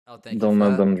Oh, thank you Don't for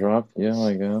let that. them drop. Yeah,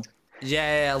 I guess.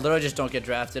 Yeah, literally just don't get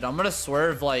drafted. I'm gonna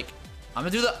swerve like, I'm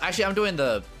gonna do the. Actually, I'm doing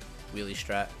the wheelie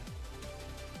strat,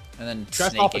 and then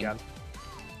Draft off snaking.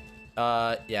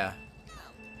 again. Yeah.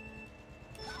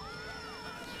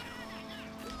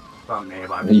 Fuck me,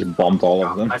 but You bumped all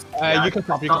of them. You can stop. You can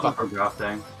stop stop. from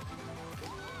drafting.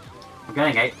 I'm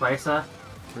getting 8th placer.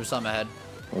 Threw some ahead.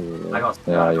 I got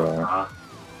Yeah, you are.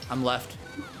 I'm left.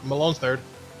 Malone's third.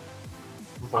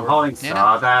 I'm holding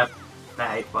star. They're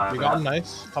 8th player. You got him,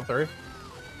 nice. Top 3.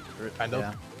 Kind of.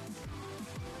 Yeah.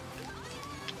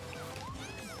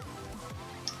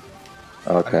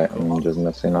 Okay, I'm just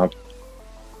messing up.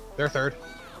 They're third.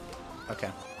 Okay.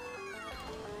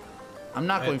 I'm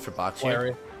not going for box here.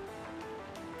 Larry.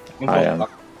 I am.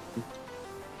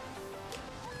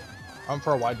 I'm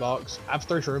for a wide box. I have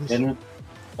 3 shrooms.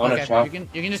 Okay,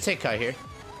 you can just take Kai here.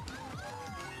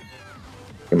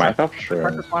 You might have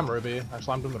Pressure sure. slam Ruby. I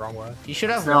slammed him the wrong way. You should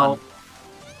have Still, one.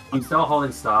 I'm still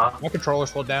holding star. My controller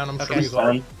slowed down. I'm Okay. sure he's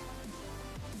on.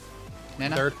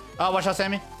 Nana. Third. Oh, watch out,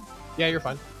 Sammy. Yeah, you're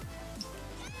fine.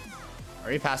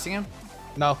 Are you passing him?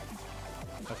 No.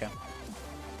 Okay.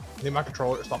 I need my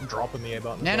controller to stop dropping the A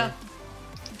button. Nana.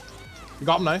 You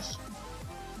got him, nice.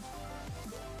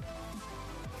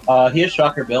 He has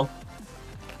shocker, Bill.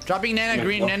 Dropping Nana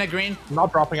green, Nana green. I'm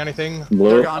not dropping anything. They're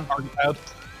Blue. gone. Out.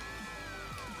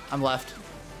 I'm left.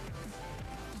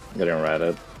 Getting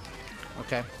ratted.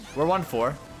 Okay. We're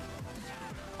 1-4.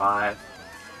 5.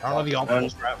 I don't have the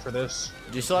optimal strat for this.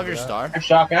 Do you still have your star? I have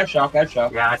shock, I have shock, I have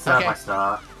shock. Yeah, I still have Okay. my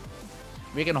star.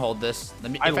 We can hold this.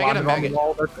 Let me. I If I get a landed on the mega.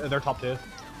 wall. They're top 2.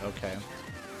 Okay.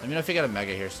 Let me know if you get a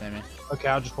mega here, Sammy. Okay,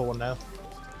 I'll just pull one now.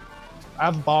 I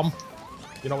have a bomb.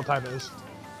 You know what time it is.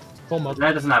 Full mode.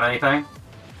 That doesn't have anything.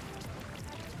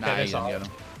 Nah, Okay, you didn't get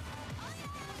him.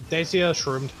 Dacia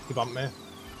shroomed. He bumped me.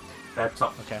 They're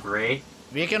top Okay. 3.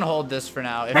 We can hold this for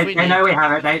now. If They, we they need... know we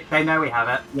have it. They know we have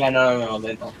it. Yeah, no,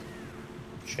 they don't.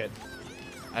 Shit.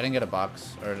 I didn't get a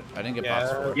box, or I didn't get Yeah.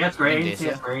 box 4. Yes, green. Dacia.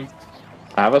 Yes, green.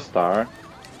 I have a star.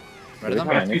 Ready them?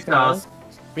 We have 2 stars.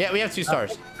 We have 2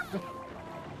 stars.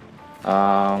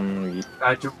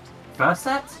 First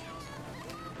set?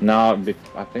 No,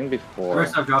 I think before.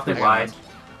 First I've drafted Okay. wide.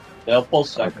 They'll pull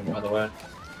second, by the way.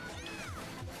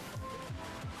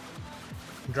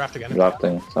 Draft again.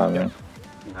 Drafting, Simon.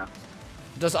 Yeah.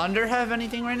 Does under have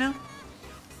anything right now?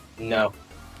 No.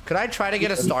 Could I try to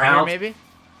get a Doesn't star here, count. maybe?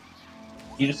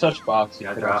 You just touch box. Yeah,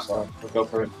 you can draft. also- Go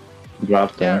for it.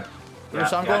 Drafting. Yeah. Yeah,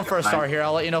 So I'm yeah, going for a fine. star here.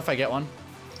 I'll let you know if I get one.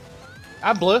 I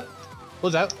have blue.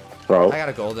 Blue's out. Throw. I got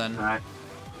a golden. Alright.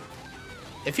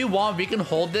 If you want, we can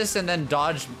hold this and then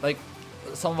dodge like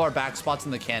some of our back spots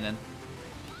in the cannon.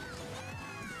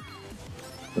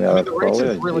 Yeah, I mean, that's the race probably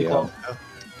is really ideal. close.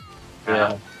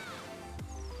 Yeah.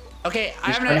 Okay, I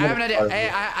He's have trying an to idea. get I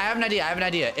have an idea. I have an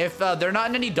idea. If they're not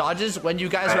in any dodges when you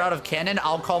guys are out of cannon,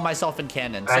 I'll call myself in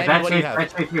cannon. Sammy, what do you have?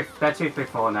 They're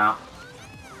 2-3-4 now.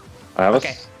 I have Okay.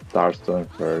 a star stone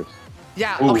first.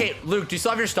 Yeah. Ooh. Okay, Luke, do you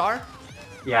still have your star?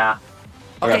 Yeah.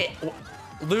 Okay,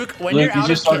 Luke, when Luke, you're you out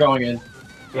just of start cannon. going in.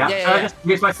 Yeah. Yeah, So I yeah. just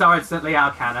use my star instantly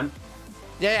out of cannon.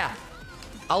 Yeah.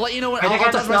 I'll let you know when. Can I I'll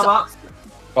get the dodge spell myself. box?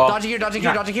 Oh, Dodging here, dodging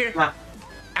here, Yeah. dodging here. Yeah.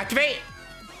 Activate.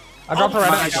 I dropped Oh the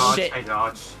my red. God. I Shit. dodge. I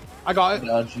dodge. I got it.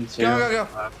 dodge you too. Go, go,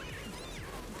 go.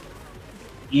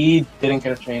 He didn't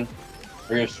get a chain.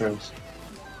 For your streams.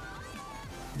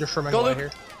 Just shrimming Go, away Luke.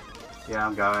 here. Yeah,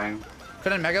 I'm going.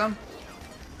 Couldn't mega them.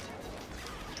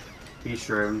 Be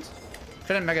shroomed.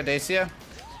 Couldn't mega Dacia.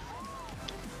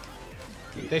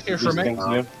 Dacia These shrimming.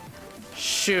 things do.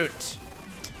 Shoot.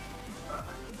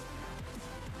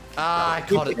 I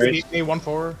called it. Great. Me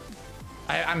 1-4.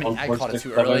 I mean, I 1, 4, called it 6, too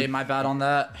 7. early. My bad on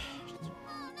that.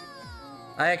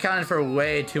 I accounted for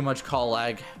way too much call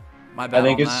lag. My bad I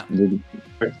think on it's.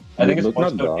 that. I think it's Look more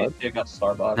not so bad. they got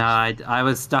Starbucks. No, I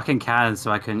was stuck in cannon,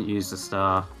 so I couldn't use the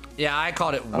star. Yeah, I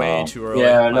called it way Oh. too early.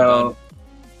 Yeah, My no.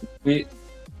 We.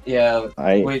 Yeah.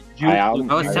 I Wait, you. I you-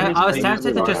 I was, I I was really tempted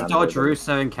to think just it's dodge random.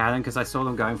 Russo in cannon because I saw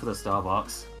them going for the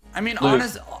Starbucks. I mean, Luke.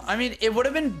 it would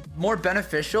have been more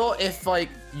beneficial if like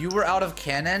you were out of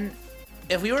cannon.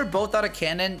 If we were both out of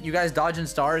cannon, you guys dodging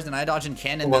stars and I dodging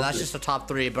cannon, then that's just a top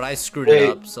 3. But I screwed it Wait.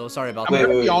 up, so sorry about I'm Wait, that.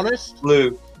 gonna wait, be wait. honest.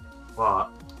 Luke, What?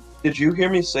 did you hear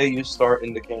me say you start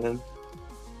in the cannon?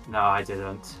 No, I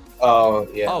didn't. Oh,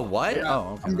 yeah. Oh what? Yeah.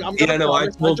 Oh, okay. I'm gonna Yeah, be no, I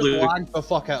honest, told just Luke. lagged the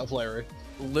fuck out of Larry.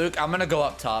 Luke, I'm gonna go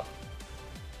up top.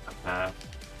 Okay.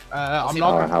 I'm see.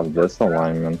 not. Oh, I gonna- have this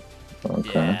alignment.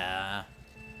 Okay. Yeah.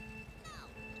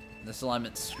 This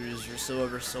alignment screws Russo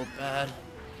over so bad.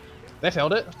 They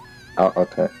failed it. Oh,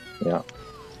 okay. Yeah.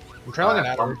 I'm trailing an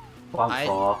Adam.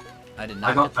 1-4. I did I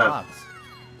not got get the the- box.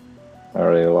 I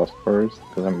already lost first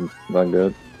because I'm that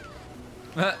good.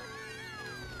 Or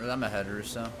I'm ahead,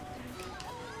 Russo.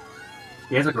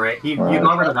 He has a great. You Right.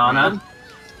 got rid of Nana.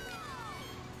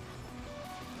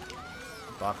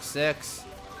 Box 6.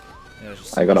 Yeah,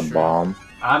 just I got a sure. bomb.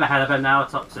 I'm ahead of him now,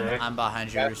 top 2. I'm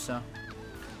behind you, Russo.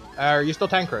 Are you still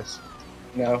tank, Chris?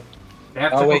 No. They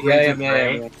have Oh wait, triple yeah, greens yeah, and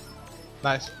yeah, three. yeah.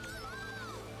 Nice.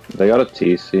 They got a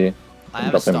TC. I have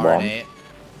a Dropping star bomb. in 8.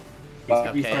 He's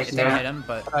Okay, taking didn't it. hit him,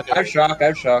 but I have shock. I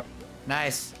have shock.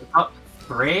 nice. Top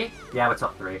 3? Yeah, we're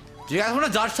top 3. Do you guys want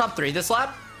to dodge top 3 this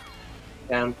lap?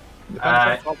 Damn.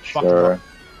 Sure.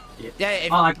 Yeah,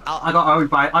 if, Oh, I got owned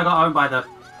by the.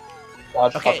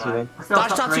 Dodge Okay. top two. We're still Dodge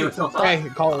top top 3, 2. we're still top. Okay,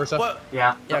 call it, Russo. What?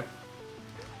 Yeah. Yeah.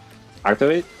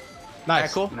 Activate? Nice. Yeah,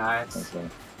 cool. Nice. Okay.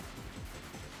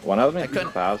 One of them I is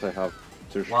couldn't- fast. I have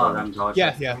 2 Wow, shots. them dodges.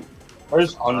 Yeah, yeah.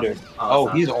 Where's under? Oh, Oh,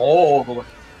 he's all the way.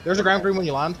 There's a ground green when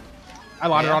you land. I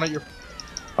landed Yeah. on it. You're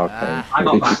Okay. I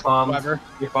got back bombed. whatever.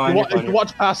 You're fine. You, You're if fine. you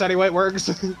watch pass anyway, it works.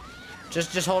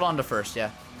 Just hold on to first, yeah.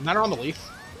 Nanner on the leaf.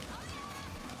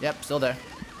 Yep, still there.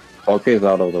 Poke's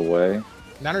out of the way.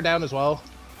 Nanner down as well.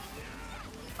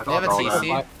 I They have a goal there.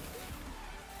 TC.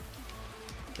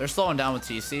 They're slowing down with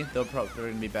TC. They're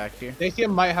gonna be back here. Dacium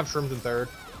might have shrooms in third.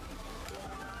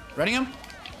 Running him?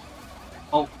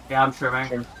 Oh, yeah, I'm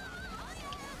trimming.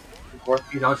 Sure.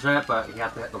 He dodged it, but he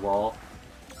had to hit the wall.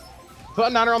 Put a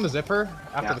Nanner on the zipper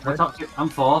after Yeah, the we're turn. top 2. I'm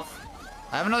 4th.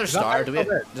 I have another Is that star. guy Do we? still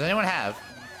there? Does anyone have?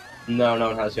 No, no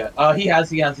one has yet. He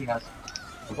has. I'm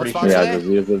What pretty spot sure. is Yeah, it? just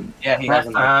use it. Yeah, he They're has.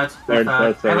 third. Third,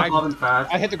 Third. third. I have a bomb in third.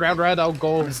 I hit the ground red. I'll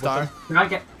go with Star. him. Can I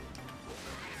get?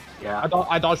 Yeah.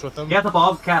 I dodged with him. He has a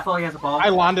bomb. Careful, he has a bomb. I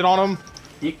landed on him.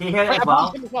 He hit it Wait, as I well.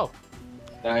 bombed him as well.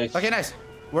 Nice. Okay, nice.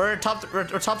 We're top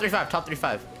 3-5. Top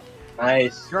 3-5.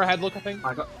 Nice. You're ahead, look, I think.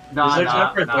 I got. No, Is there no,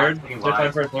 time for a no, third? it's being Is there time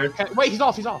wide. for a third? Okay, wait, he's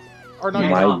off. Or no, Yeah,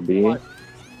 he's he's not. Might be.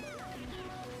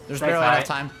 There's Stay barely tight. enough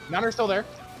time. Nanner's still there.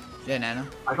 Yeah, Nano.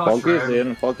 I got Poke's shroom.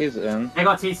 in. Poke's in. They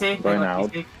got TC. They Going got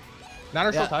out. TC.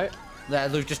 Nanner's Yeah. still tight. Yeah,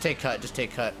 Luke, just take cut. Just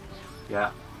take cut.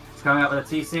 Yeah. He's coming out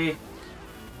with a TC.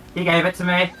 He gave it to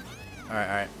me.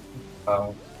 Alright.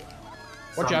 Oh.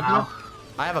 What you have, somehow.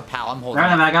 I have a pal. I'm holding.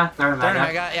 They're in a it. mega. They're in a They're in a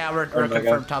mega. mega. Yeah, we're They're in a mega.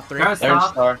 confirmed top 3. There's There's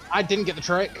star. star. I didn't get the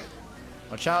trick.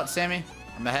 Watch out, Sammy.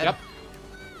 I'm ahead. Yep.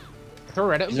 Throw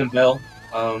Reddit. He's in Bill.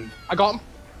 I got him.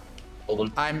 Hold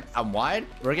him. I'm wide.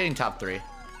 We're getting top 3.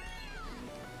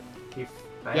 He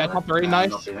Yeah, failed top it. three, No, I'm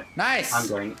nice. not doing it. Nice. I'm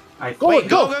going. Go, Wait,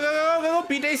 go. go.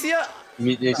 Beat Dacia.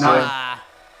 Meet this. Ah.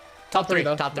 Top 3.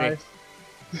 though. Top 3.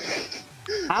 Nice.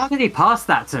 How did he pass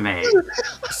that to me?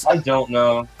 I don't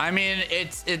know. I mean,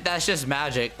 that's just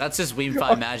magic. That's just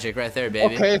Weem5 magic right there,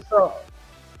 baby. Okay, so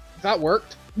that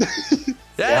worked.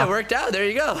 Yeah, it worked out. There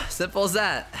you go. Simple as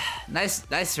that.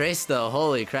 Nice race though.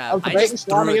 Holy crap. I was debating just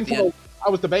slamming threw into at the end. I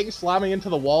was debating slamming into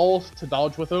the wall to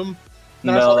dodge with him.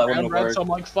 Then I No, saw that the wouldn't ground red, work. so I'm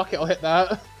like, fuck it, I'll hit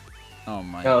that. Oh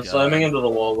my No, god. slamming into the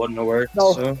wall wouldn't have worked.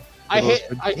 No. So. I hit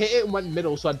it and went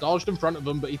middle, so I dodged in front of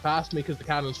him, but he passed me because the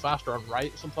cannon's faster on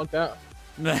right, something like that.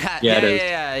 yeah, Yeah, it is.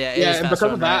 yeah. It Yeah, is and faster because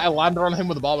of on that, I right. landed on him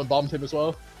with a bomb and bombed him as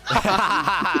well.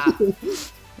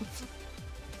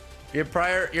 Your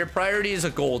priority is a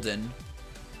golden,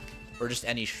 or just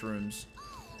any shrooms.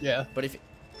 Yeah. But if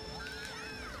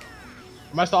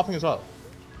Am I stopping as well?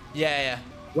 yeah.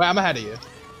 Wait, I'm ahead of you.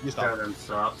 You stop. Them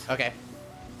stopped. Okay.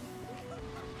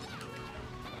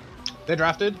 They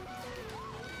drafted.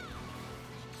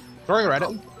 Throwing a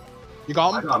Reddit. You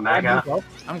got him? I got a mega.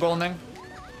 I'm goldening.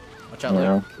 Watch out,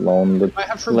 Yeah, Luke. loan the I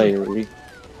have shrooms. Larry.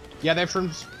 Yeah, they have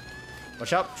shrooms.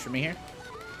 Watch out. Shoot me here.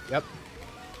 Yep.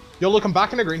 Yo, look, I'm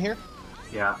back in the green here.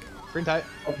 Yeah. Green tight.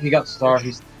 Oh, he got star.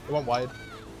 He's. It went wide.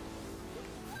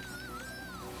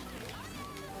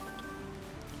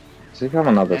 Does he have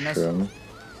another Nanas? shroom?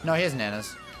 No, he has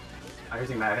nanas. I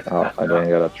think that hit Oh, I didn't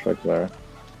get a trick there.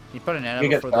 He put a nana You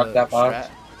get before stuck the that box?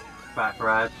 strat. back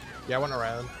red. Yeah, I went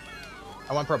around.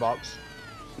 I went for a box.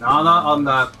 No, not on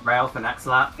the rail for next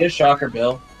lap. Get a shocker,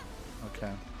 Bill.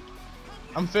 Okay.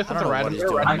 I'm fifth I at don't the know red. what he's They're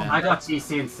doing, red. man. I got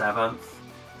TC in 7th.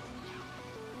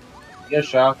 Get a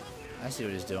shock. I see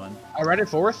what he's doing. I read it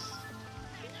fourth.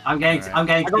 I'm getting Alright. I'm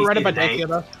getting I got TC read it by in 8th. Dacia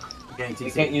though. I'm getting They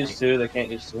TC can't in use 8th. 2. They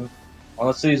can't use 2.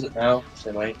 Unless they use it now.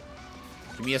 They might.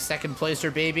 Give me a second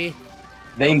placer, baby.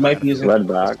 They might be using Red it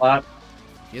back. this lap.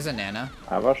 He has a nana.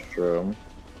 I have a shroom.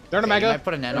 They're in a Yeah, you mega. might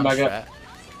put a nana on Mega. strat.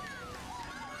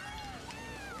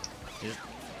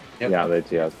 Yep. Yeah, they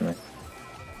TS me.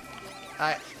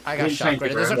 I got Didn't shock change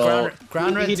ready. the There's a ground.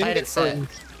 ground red He tight didn't at get set. rooms.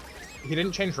 He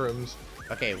didn't change rooms.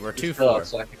 Okay, we're He's still 2-4. out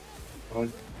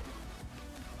second.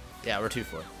 Yeah, we're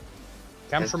 2-4.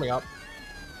 Cam's trimming up.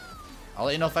 I'll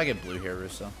let you know if I get blue here,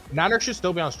 Russo. Niner should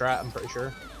still be on strat, I'm pretty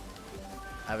sure.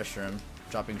 I have a shroom.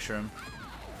 Dropping shroom.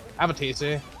 I have a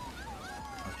TC.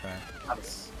 Okay.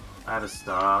 I have a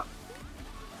star.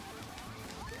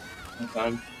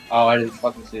 Okay. Oh, I didn't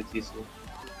fucking see a TC.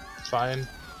 It's fine.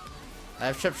 I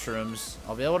have chip shrooms.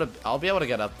 I'll be able to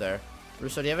get up there.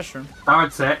 Russo, do you have a shroom? Star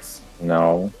at 6.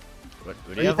 No. What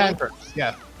do Are you you have? time One?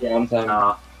 Yeah. Yeah, I'm telling you.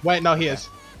 No. Wait, no, he is.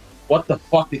 What the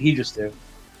fuck did he just do?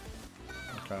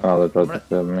 Okay. Oh, they I'm tried to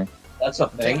kill me. That's a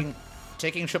thing.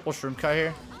 taking triple shroom cut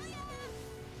here.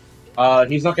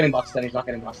 He's not getting boxed in. He's not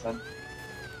getting boxed in.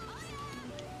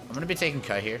 I'm gonna be taking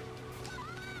cut here.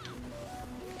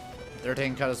 They're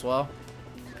taking cut as well.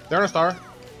 They're on a star.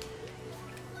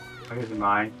 I'll give you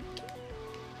mine.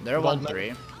 They're Golden.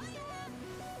 1-3.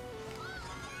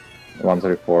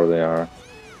 134 they are.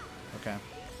 Okay.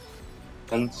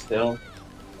 And still.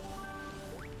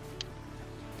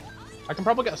 I can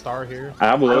probably get a star here. I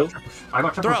have blue. I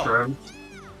got triple Throw. shroom.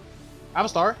 I have a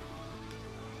star.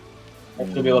 I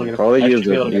should be able to get a Probably I should use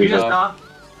be able it, to You get a just star. star?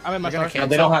 I'm in my You're gonna star. No,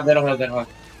 they don't have. They don't have.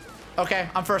 Okay,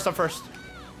 I'm first.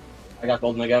 I got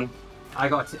golden again. I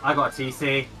got a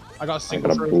TC. I got a I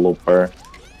single got a shroom. blooper.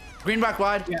 Green back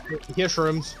wide. Yeah, he has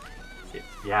shrooms.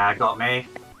 Yeah, got me.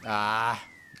 Ah,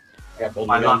 I got golden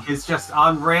My again. luck is just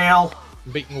unreal.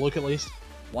 I'm beating Luke at least.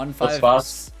 1-5.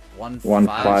 fast?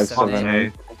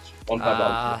 157. 1-5.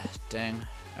 Ah, dang.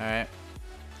 All right.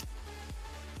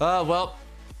 Well,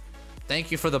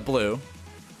 thank you for the blue.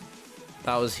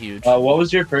 That was huge. What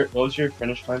was your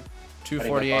finish time?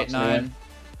 248.9.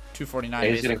 249 Yeah,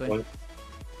 he's getting basically. point.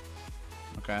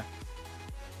 Okay.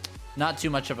 Not too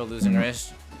much of a losing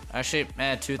race. Actually,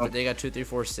 man, they got 2, 3,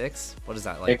 4, 6. What is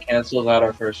that It like? cancels out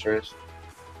our first race.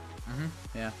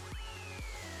 Yeah.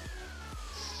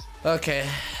 Okay,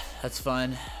 that's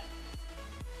fine.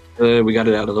 We got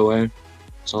it out of the way.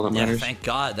 That's all that Yeah, matters. thank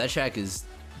God. That track is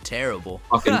terrible.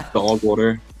 Fucking dog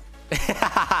water.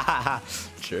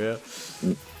 True.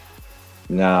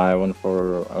 Nah, I went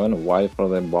wide for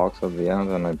the box at the end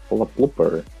and I pull a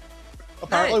blooper.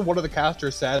 Apparently, one of the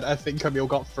casters said, I think Emil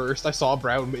got first. I saw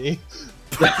Brown me.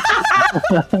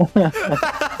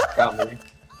 Got me.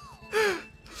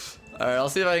 Alright, I'll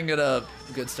see if I can get a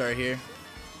good start here.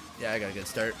 Yeah, I got a good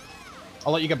start.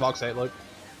 I'll let you get box 8, Luke.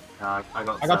 I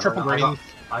got I got triple green.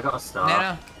 I got a star.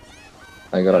 Nana.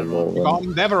 I got a You roll. got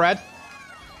him. They have a red.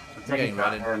 I'm getting taking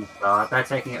that ready. and star. They're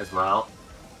taking it as well.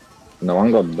 No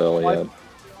one got Bill What? yet.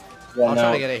 Yeah, I'll no.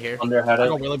 try to get it here. Under had I it.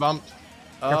 got wheelie bumped.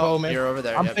 Oh, Careful, man. you're over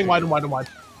there. I'm Yep, staying you're wide good. and wide and wide.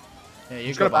 Yeah, you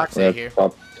Just go gonna back box A Red here.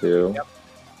 top 2. Yep.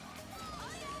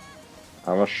 I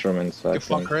have a shroom in Good fuck,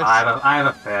 second. Chris. I have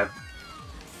a fib.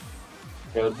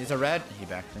 Good. He's a red. He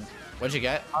backed in. What'd you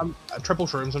get? Triple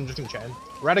shrooms. I'm just gonna chain.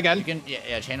 Red again. You can,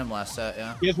 yeah, chain him last set,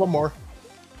 yeah. He has one more.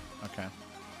 Okay.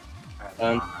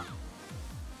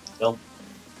 Still.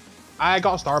 I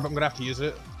got a star, but I'm gonna have to use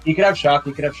it. He could have shock.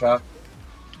 He could have shock.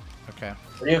 Okay.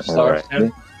 Where do you have stars, Alright.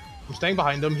 Tim? I'm staying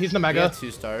behind him. He's in the We mega. got 2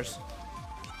 stars.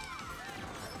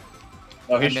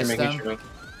 Oh, he's I missed streaming. He's them. streaming.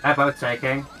 They're both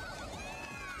taking.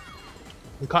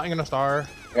 I'm cutting in a star.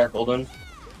 I got golden.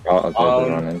 Oh, I thought they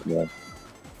Um, run into that.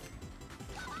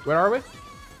 Where are we?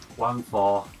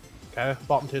 1-4. Okay,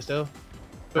 bottom 2 still.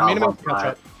 But Oh, me and him one can catch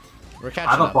five. up. We're I catching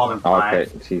have a up. bomb in Oh, 5.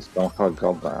 okay, geez, don't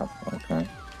got that. Okay.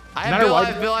 I No, have Bill, why I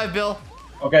have Bill, I have Bill.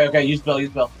 Okay. Use Bill. Use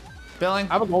Bill. Billing.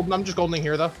 I have a golden. I'm just goldening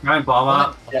here though. Going bomb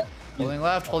up. Holding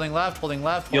left, holding left, holding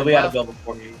left. You'll holding be out of left. Bill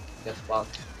before he gets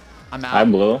blocked. I'm I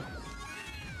out. blue.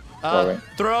 Uh,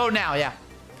 throw now, yeah.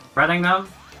 Spreading them.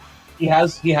 He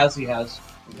has.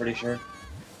 I'm pretty sure.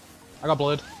 I got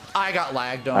blood. I got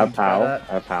lagged. I Don't have try pow. that.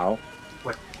 I have pow.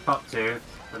 With top 2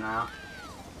 for now.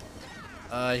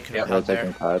 You could Yep. have They're cut there.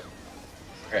 taking cut.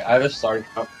 Okay, I have a star.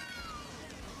 Oh,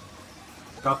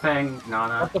 Dropping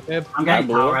Nana. What's the fib? I'm getting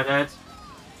blue. power redded.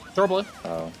 Throw blood.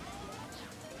 Oh.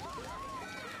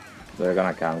 They're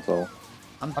gonna cancel.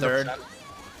 I'm third. 100%.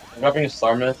 I'm dropping a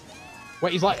star myth.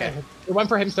 Wait, he's like, Okay. it went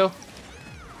for him still.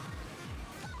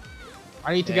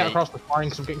 I need to get Hey. across the line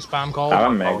because I'm getting spam I calls.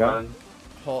 have a mega. Golden.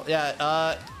 Hold,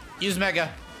 yeah, use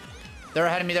Mega. They're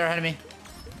ahead of me, they're ahead of me.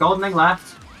 Goldening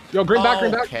left. Yo, green back,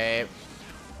 green back. Okay.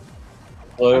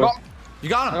 I Blue. got, You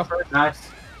got I him. got first. Nice.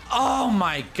 Oh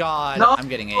my god. No. I'm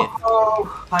getting 8.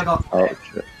 Oh, I got Oh it.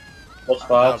 shit. Full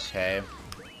spots. Okay.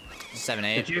 7,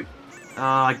 8. Did you?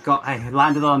 I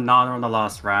landed on Nana on the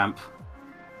last ramp.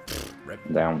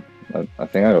 Damn. I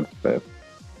think I got 5th.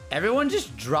 Everyone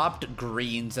just dropped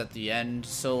greens at the end,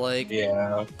 so like,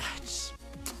 Yeah.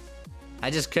 I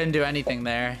just couldn't do anything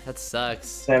there. That sucks.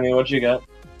 Sammy, what'd you get?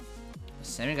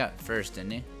 Sammy got first,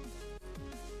 didn't he?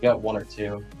 You got 1 or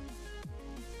 2.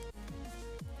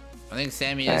 I think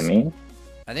Sammy is. Sammy?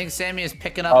 I think Sammy is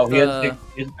picking up Oh, he the, has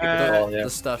he has picked the ball, yeah. the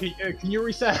stuff. Can you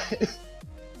reset?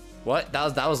 What? That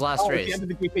was last Oh, it's race. the end of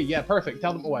the GP. Yeah, perfect.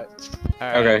 Tell them what. All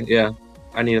right. Okay, yeah.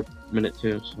 I need a minute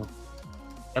too, so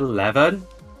 11?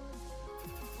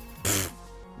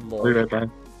 I'll be right back.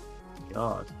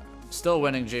 God. Still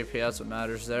winning GP. That's what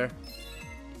matters there.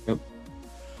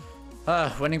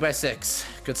 Yep. Winning by 6.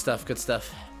 Good stuff. Good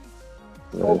stuff.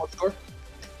 Oh, what score?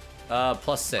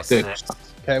 +6. 6.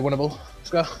 Okay, winnable. Let's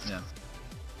go. Yeah.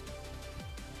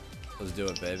 Let's do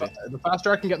it, baby. The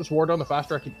faster I can get this war done, the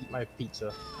faster I can eat my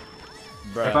pizza.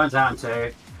 Bro. Everyone's out in 2.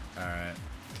 Alright.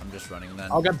 I'm just running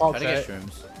then. I'll get Try box to get 8.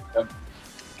 shrooms.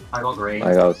 I got green.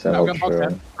 I got a I'll single get box shroom.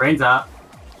 10. Green's up.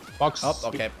 Box. Oh,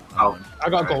 okay. Oh. I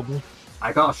got Alright. golden.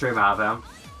 I got a shroom out of him.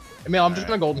 Emil, I'm just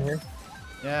Alright. gonna golden here.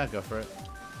 Yeah, go for it.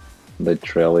 They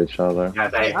trail each other. Yeah,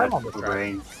 they Hey, I'm have on the track.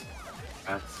 greens.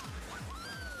 Yes.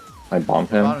 I bomb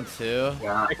him. Bottom 2.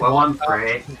 Yeah, we're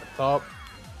 1-3. Top.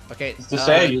 Okay. Is this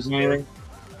say using anything?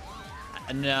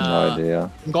 No No.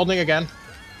 idea. I'm goldening again.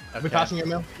 Are we Okay. passing you,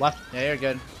 Emil? Left. Yeah, you're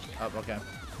good. Oh, okay.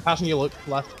 Passing you, Luke.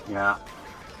 Left. Yeah.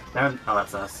 Oh,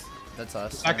 that's us. That's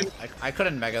us. Second. I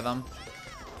couldn't mega them.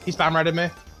 He spam righted me.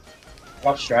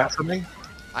 Watch strap. For me.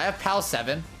 I have PAL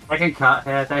 7. I can cut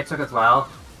here. They took as well.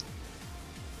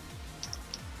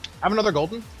 I have another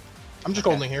golden. I'm just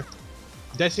Okay. goldening here.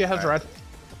 Dacia has Alright. red.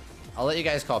 I'll let you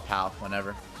guys call PAL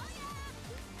whenever.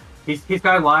 He's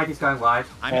going wide. He's going wide.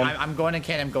 I'm going in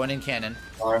cannon. I'm going in cannon.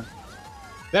 Alright.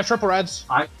 They have triple reds.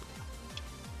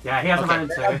 Yeah, he has a Okay. man in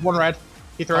They have 2. one red.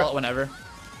 He threw Call it. it whenever.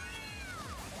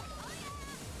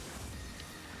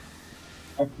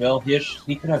 Bill,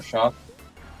 he could have shock.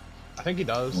 I think he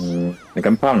does. I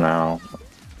can palm now.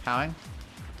 Powing.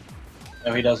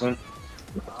 No, he doesn't.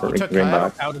 You took Green Kyle.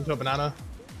 back. Out into a banana.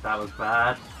 That was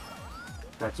bad.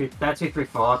 They're 2, 3,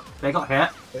 4. They got hit.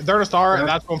 They're in a star, and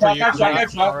that's going for you. Shot, shot,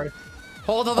 shot. Sorry.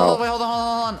 Hold on, Oh. wait, hold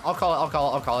on. I'll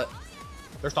call it.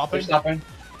 They're stopping. They're stopping.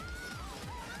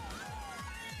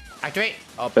 Activate.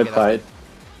 Oh, Bit okay, tight.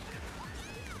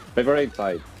 Favorite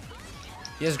tight.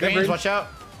 He has Good greens, green. watch out.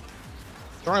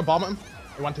 Throwing a bomb at him.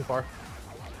 He went too far.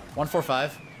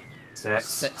 145. 6.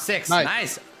 6. Nice.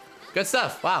 Nice. Good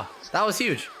stuff. Wow. That was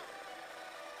huge.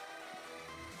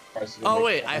 Oh,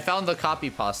 wait. I found the copy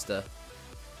pasta.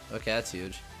 Okay, that's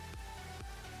huge.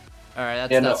 Alright,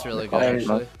 that's really good,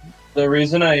 actually. The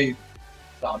reason I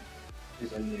stopped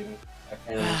is I'm leaving. I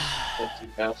can't get too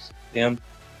fast. Damn.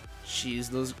 Jeez,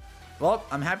 those... Well,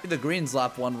 I'm happy the greens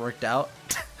lap 1 worked out.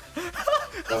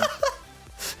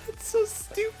 It's so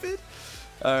stupid.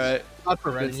 Alright. Not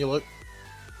for red, and you look.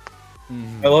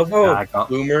 I love how Yeah, I got-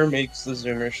 Boomer makes the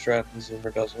Zoomer strat and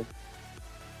Zoomer doesn't.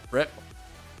 Rip.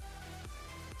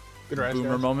 Good red. Boomer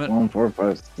guys. moment. 1, 4,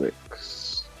 5,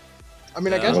 6. I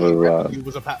mean, I Yeah. guess What is that? he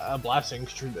was a blasting.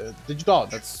 Did you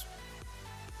dodge? That's...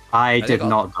 I think did I'll-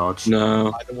 not dodge.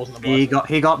 No. It wasn't a He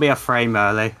blasting. got me a frame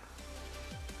early.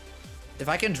 If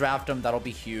I can draft him, that'll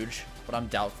be huge. But I'm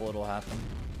doubtful it'll happen.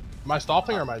 Am I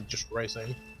stopping or am I just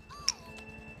racing?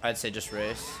 I'd say just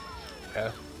race. Okay.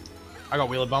 I got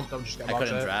wheelie bump. That would just get I boxed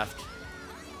couldn't out. draft.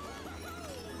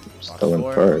 Still in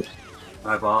four. first.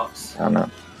 No box. I don't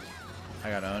know. I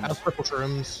got I owned. have purple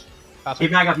shrooms. He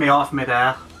megged me off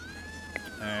midair.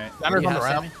 Alright. Nanner's You on the have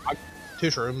ramp. Sammy? I, 2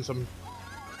 shrooms. I'm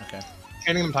Okay.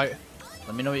 chaining them tight.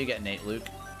 Let me know what you get, Nate, Luke.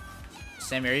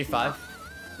 Sammy, are you 5? I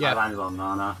Yeah. landed on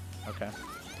Nana. Okay.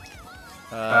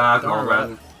 Gold don't red.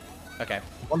 worry. Okay.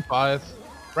 1-5.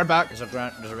 Red back. There's a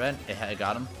red. Yeah, I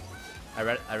got him. I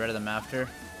read them after.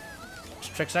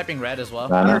 Trick sniping red as well.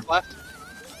 Nana. Nanner's left.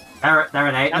 They're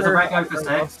an 8. There's a red going for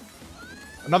 6.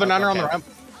 Another Nanner on the Okay. ramp.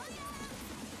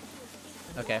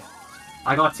 Okay.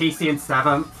 I got TC in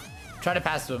 7th. Try to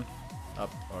pass to him.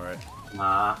 Up. Alright.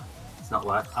 Nah, it's not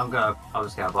worth. I'll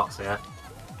just get a box here.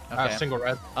 Okay. Single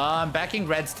red. Backing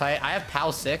red's tight. I have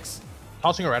PAL 6.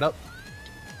 Tossing a red up.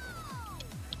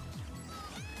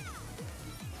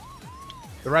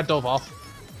 The red dove off.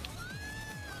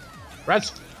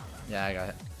 Reds. Yeah, I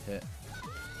got hit.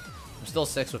 I'm still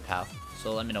 6 with PAL,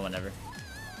 so let me know whenever.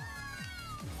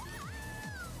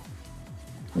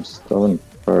 I'm still in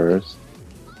first.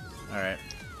 Alright.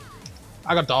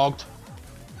 I got dogged.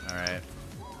 Alright.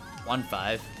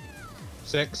 1-5.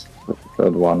 6.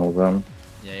 Killed one of them.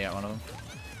 Yeah, you got one of them.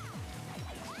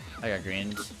 I got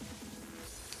greens.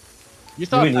 You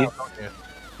still Do have we power, don't you?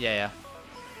 Yeah,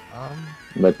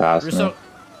 They passed Russo, me.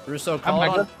 Russo, call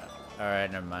mega. on.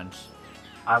 Alright, never mind.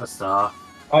 I have a star.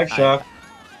 I shock.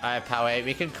 I have PAL 8.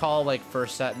 We could call, like,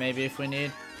 first set maybe if we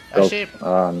need. Go. Actually,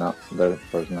 No, they're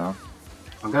first now.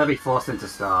 I'm gonna be forced into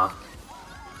star.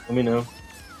 Let me know.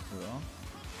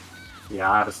 Yeah,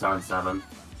 I have a star in 7.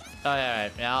 Oh, yeah,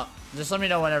 alright. Yeah, just let me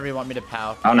know whenever you want me to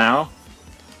PAL. Oh, now?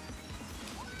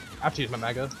 I have to use my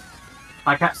mega.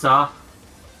 I kept star.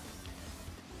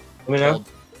 Let me know.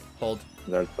 Hold.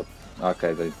 There's a...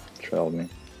 Okay, they trailed me.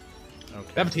 Okay.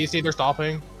 They have a TC, they're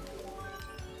stopping.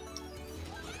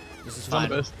 This is It's on the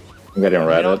fine. boost. I'm getting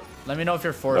redded. Let me know if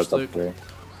you're forced, There's Luke. a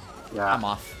 3. Yeah. I'm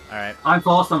off. Alright. I'm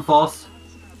forced. I'm forced.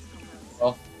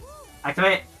 Oh.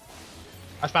 Activate.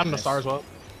 I spammed the Nice. star as well.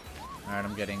 Alright,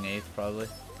 I'm getting 8th probably.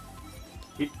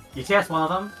 You TS one of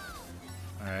them.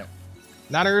 Alright.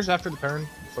 Nanners after the turn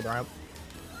for the ramp.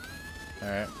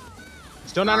 Alright.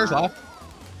 Still Nanners left.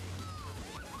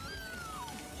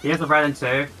 He has the red and 2.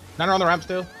 Nanner on the ramp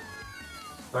still.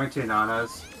 Throwing 2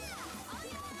 nanos.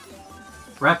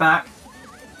 Red back.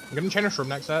 I'm gonna chain a shroom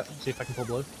next set. See if I can pull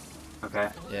blue. Okay.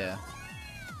 Yeah.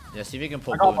 Yeah, see if you can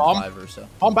pull I got blue in bomb. 5 or so.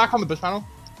 I'm back on the boost panel.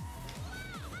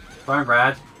 Throwing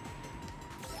red.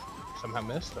 Somehow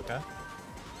missed. Okay.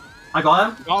 I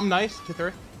got him. Got him. Nice.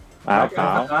 2-3. I have Go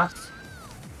pow. first.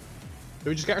 Do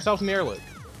we just get ourselves in the air, Luke?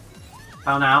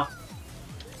 How now?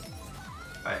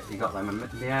 Right, you got them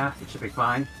in the air. It should be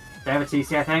fine. They have a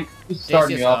TC, I think. He's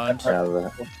starting me off. owned. Yeah,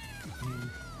 the...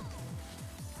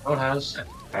 No one has.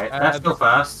 Okay, let's go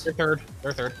first. They're third.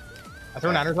 They're third. I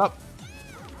throw Nanners up.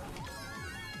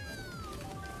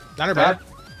 Nanner back.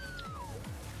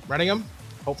 Running him.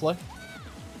 Hopefully.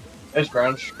 There's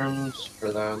ground shrooms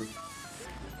for them.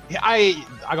 Yeah, I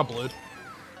got blued.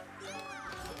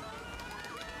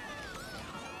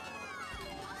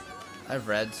 I have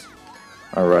reds.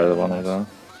 I redded one of them.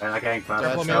 And they're getting first.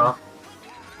 Careful, So,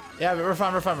 Yeah, we're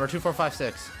fine, we're fine. We're 2, 4, 5,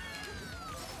 6.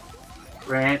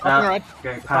 rain, Up and red.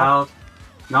 getting piled.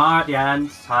 Not at the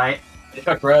end. Tight. They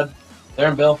took red. There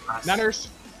and Bill. Nice. Nanners.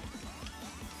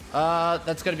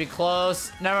 That's gonna be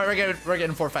close. No, we're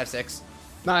getting 4, 5, 6.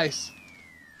 Nice.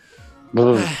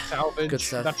 Boom. Salvage. Good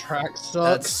stuff. That track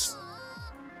sucks.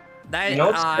 That, You know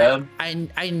what's bad?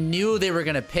 I knew they were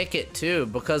gonna pick it too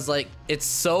because like it's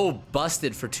so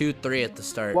busted for 2-3 at the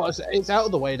start. Well, it's out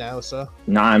of the way now, so.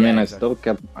 No, I mean, Yeah, I exactly. still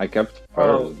kept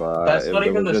Oh, first, but that's it not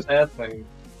even was the just... sad thing.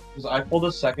 Because I pulled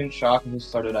a second shock and he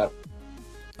started out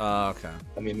Okay.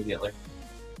 immediately.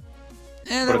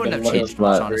 And that Would've wouldn't have been changed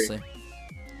much, less honestly.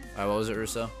 Alright, what was it,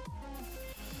 Russo?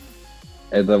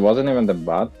 It wasn't even the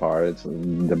bad part. It's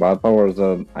the bad part was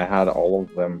that I had all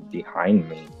of them behind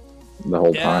me the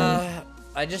whole time. Yeah,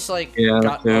 I just like Yeah,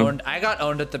 got yeah. owned. I got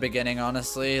owned at the beginning,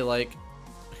 honestly. Like,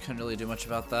 I couldn't really do much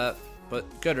about that. But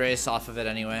good race off of it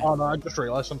anyway. Oh no, I just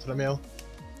realized something, Emil.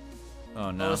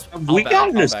 Oh no. We got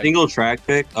in a single track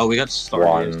pick. Oh, we got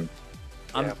started.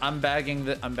 One. I'm bagging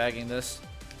this.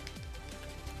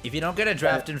 If you don't get a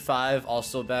draft in 5, I'll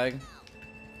still bag.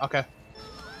 Okay.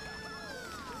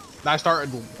 I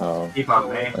started. Oh, Keep on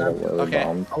me. Okay.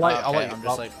 bombed. I'll let Okay, you. I'm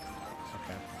just like.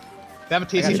 Okay. They have a I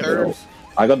TC got third. you.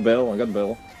 I got Bill.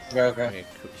 Okay, okay. Okay,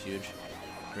 huge.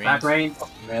 Back Greens. rain.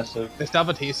 Massive. They still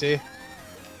have a TC.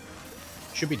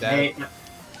 Should be dead. Hey,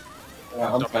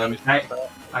 Yeah, I'm fine. hey,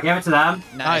 I gave it to them.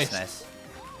 Nice, Nice. nice.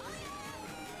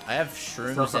 I have Still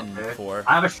shrooms something in good. 4.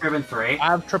 I have a shrimp in 3. I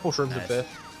have triple shrooms in Nice. 5th.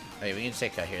 Wait, we can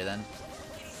take cut here then.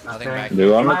 Nothing Okay. back. Do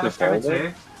you want me I have to a shrimp in fold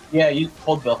it? 2. Yeah, you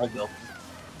hold Bill, hold Bill.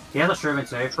 He has a shrimp in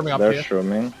 2. Shrooming up They're here.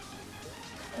 shrooming.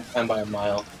 I'm fine by a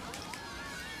mile.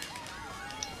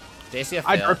 JCF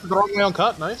I failed. drifted the wrong way on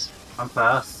cut. Nice. I'm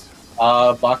first.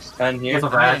 Box 10 here. Here's a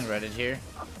I'm red. getting redded here.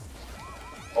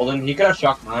 Holden, he could have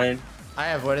shocked mine. I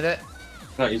avoided it.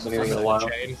 Not using anything in a while.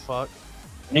 Chain. Fuck.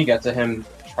 When you get to him,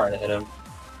 try to hit him.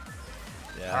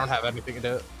 I Yeah. don't have anything to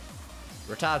do.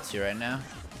 We're top 2 right now.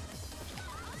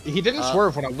 He didn't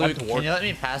swerve when I Luke, went can towards. you let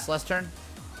me pass last turn?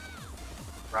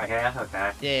 Right here.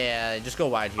 Okay. Yeah, just go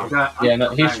wide here. Yeah, no,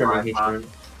 he's going trimming, he's wide, trimming.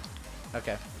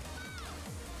 Okay.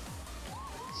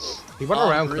 He went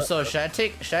around. Russo, should I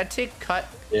take cut?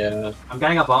 Yeah. I'm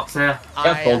getting a box here.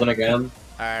 Got Holden again.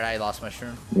 Alright, I lost my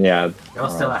shroom. Yeah. You're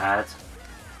still ahead.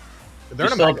 They're You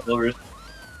in a still mega. have Silvers.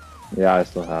 Yeah, I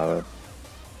still have it.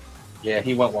 Yeah,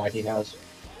 he went wide, he has.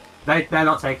 They're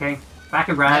not taking. Back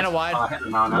in red. Mana wide. Oh, I hit the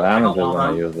mana. The I damage got is one when I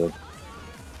of them. use it.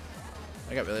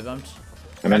 I got really bumped.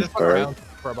 I'm I in just went third. around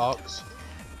for a box.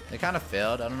 They kind of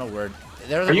failed. I don't know where.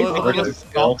 There was Are a you blue. covered blue- in Don't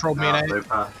skill? troll me, eh?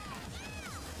 Looper.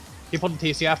 He pulled the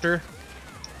TC after.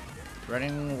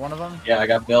 running one of them. Yeah, I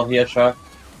got Bill, he has shock.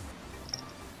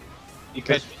 He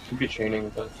Okay. could be chaining,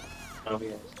 but I don't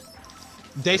think he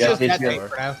is. Dace Yeah, is he's dead good.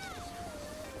 for now.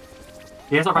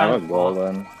 He has a I have a red.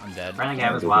 golden. I'm dead. Running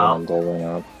game as I'm well. golden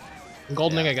up. I'm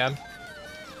goldening Yeah. again.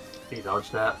 He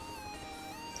dodged that.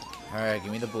 Alright,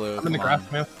 give me the blue. I'm in the Come on.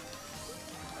 grass now.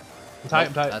 I'm tight,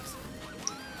 I'm tight. That's.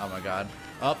 Oh my god.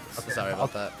 Oh, Okay, sorry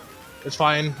about that. It's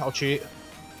fine. I'll cheat.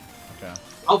 Okay.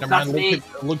 Oh, Never that's mind. me.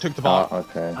 Luke took the ball. Oh,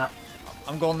 okay.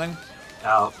 I'm goldening.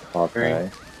 Oh, Okay.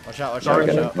 Watch out, watch Sorry, out,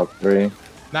 watch Getting out. top 3.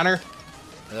 Nanner.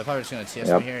 They're probably just gonna TS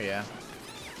Yep. me here, yeah.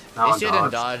 No one At least you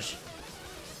didn't dodged. dodge.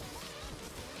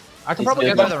 I can He's probably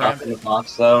gonna get the go another ramp. top in the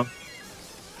box though.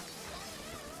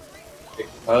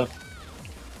 Oh,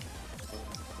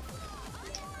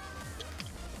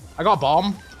 I got a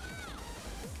bomb.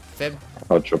 Fib.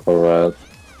 Oh, triple red.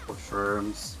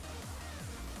 Shrooms.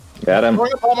 Get him.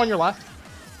 Throwing a bomb on your left.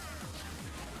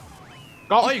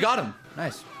 Got Oh, him. you got him.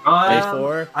 Nice. 3,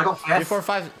 4. I got 3, fifth. 4,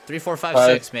 5. 3, 4, 5,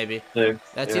 Five. 6 maybe. six.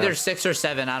 That's Yeah. either 6 or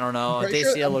 7. I don't know. I'm They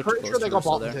see a pretty look sure they got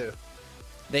close bottom there. too.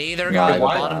 They either No, got they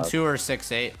got bottom that. 2 or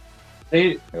 6, 8.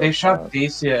 They Got shot that.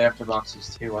 Dacia after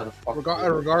boxes too. Why the fuck?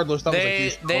 Regardless, that was a They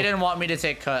huge they call. didn't want me to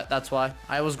take cut. That's why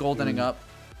I was goldening up.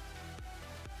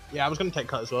 Yeah, I was gonna take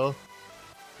cut as well.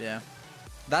 Yeah.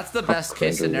 That's the best case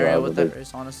crazy scenario rather with than- that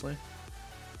race, honestly.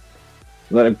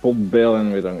 Let him pull Bill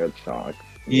and we don't get shocked.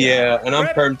 Yeah, and I'm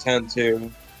Rip. perm 10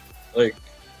 too. Like,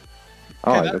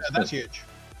 Oh, Okay, that's that's huge.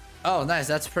 Oh, nice.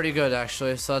 That's pretty good,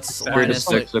 actually. So that's Third third to minus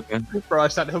like, 6, okay. Bro, I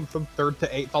sent him from 3rd to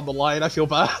 8th on the line. I feel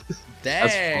bad.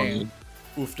 That's dang. fine.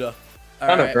 Oofda.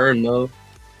 Kind of Alright. burn though.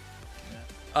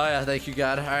 Oh yeah, thank you,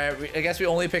 God. Alright, I guess we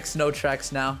only pick snow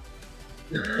tracks now.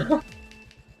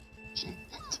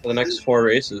 For the next 4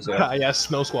 races, yeah. Yes,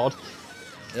 Snow Squad.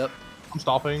 Yep. I'm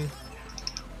stopping.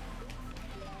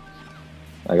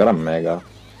 I got a mega.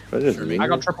 Should I just Sure, leave I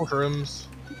got it? triple shrooms.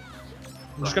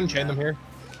 I'm just gonna chain them here.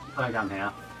 Going down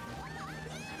here.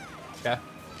 Okay.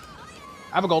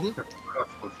 I have a golden. I got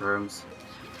triple shrooms.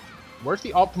 Where's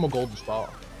the optimal golden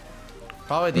spot?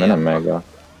 Probably I'm the in a mega.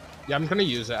 Yeah, I'm gonna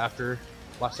use it after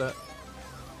last set.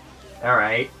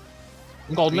 Alright.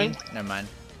 I'm goldening. Never mind.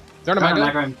 They're in a Got a mega.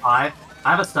 mega in 5. I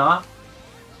have a star.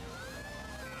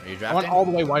 Are you I drafting? went all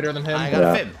the way wider than him. I got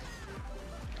Yeah. a fib.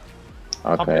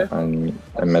 Okay, here.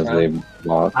 I mostly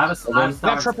lost. I have a star. They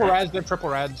have triple reds. They have triple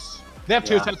reds. They have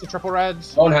 2 Yeah. sets of triple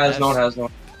reds. No one has. No one has.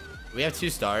 No. We have 2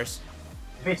 stars.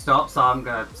 If he stops, so I'm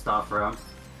gonna star through him.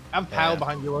 I have Pal Yeah.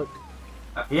 behind you, look.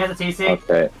 He has a TC.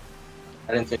 Okay,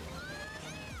 I didn't think.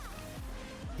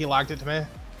 He lagged it to me.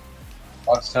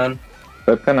 Box 10.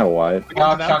 that's kind of wide. I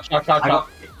got Shock. I got.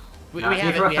 We Nah, have he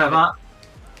it. threw a We have it. feather.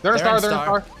 They're in They're star. in They're in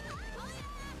star. star.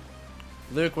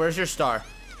 Luke, where's your star?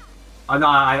 Oh no,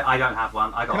 I don't have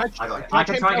one. I got. Can I got it. can I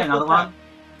can change try and get Pal another for Pal? one.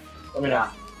 Let me know. Yeah.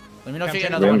 Let me know if you Okay, get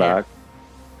another Green one here. back.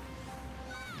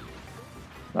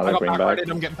 I Another got green back. backrighted.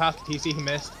 I'm getting past the TC. He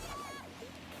missed.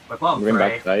 We're bottom Green 3.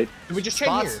 back side. Did we just chain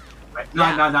Spots? here? Wait, no,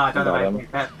 Yeah. no, I don't know. Got him.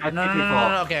 Wait,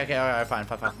 No. Okay, alright, fine.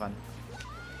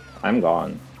 I'm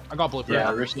gone. I got blueprint.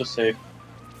 Yeah, Russo safe.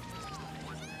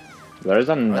 There is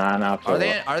a nan after.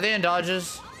 Are they in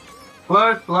dodges?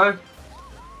 Blue.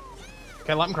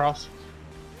 Okay, let him cross.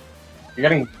 You're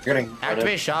getting.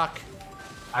 Activate shock.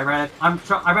 I read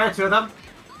 2 of them.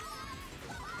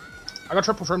 I got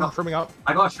triple shroom. Shrooming up.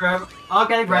 I got shroom. I'm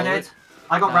getting redded.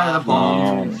 I got redded a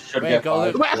bomb. Should Wait, get go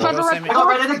 5. Luke. Wait, I Go found a red send me- I got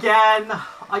redded again.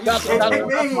 Are you That's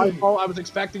kidding my me? fault. I was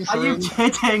expecting Are you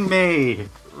shroom. kidding me?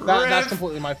 That's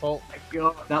completely my fault.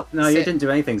 No, you didn't do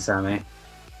anything, Sammy.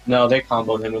 No, they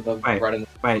comboed him with the Wait. red and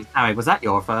Wait, Sammy, was that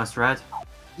your first red?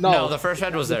 No, the first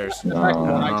red was theirs. The second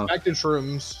one, I No. expected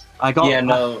shrooms. I got. Yeah,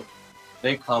 no.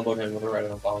 They comboed him with a red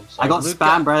and a bomb. So. I got Luke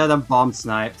spam breaded and bomb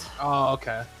sniped. Oh,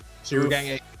 okay. So you were getting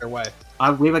it either way.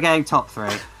 We were getting top 3.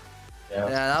 Yeah,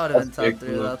 that would have been That's big, top 3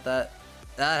 Luke. without that.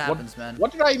 That happens, man.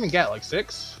 What did I even get? Like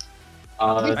 6?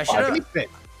 I should've- Give me 5th.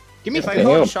 Give me If I 5th.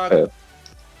 call you shock, pit.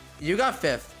 you got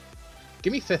 5th.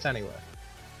 Give me 5th anyway.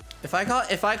 If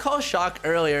I call shock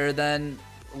earlier, then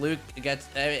Luke gets.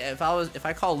 If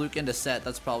I call Luke into set,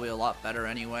 that's probably a lot better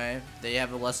anyway. They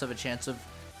have less of a chance of.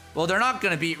 Well, they're not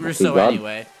gonna beat Russo got-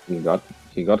 anyway.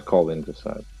 He got called into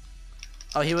side.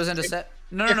 Oh, he was into set.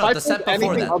 No, If no, I the set pulled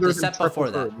before anything that. other The than set triple before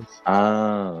that. shrooms-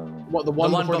 Ah. What, the The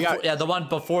one one before before, the ice? yeah, the one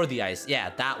before the ice. Yeah,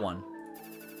 that one.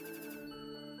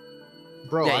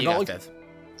 Bro, Yeah, I you got got like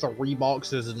 5th. 3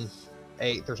 boxes in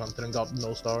 8th or something and got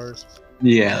no stars.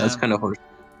 Yeah, that's kind of horse.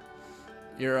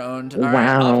 You're owned.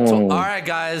 Wow. All right,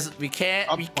 guys, we can't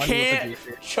Up 20 with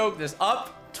the choke this.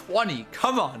 Up 20.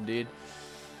 Come on, dude.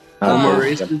 One more Oh.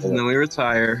 races and then we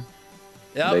retire.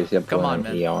 Yep. Come on,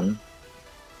 man. Eon.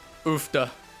 Oofda.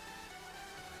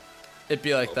 It'd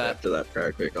be like that. After that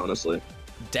track pick, honestly.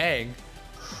 Dang.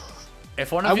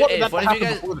 If one I of you, wanted if that to one of you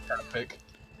happen guys, before the trap pick.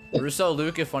 Russo,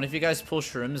 Luke, if one of you guys pull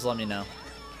shrooms, let me know.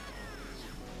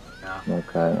 Yeah.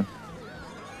 Okay.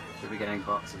 Should be getting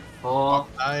box 4.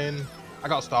 9. I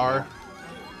got star.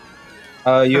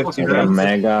 You have I two got a reds.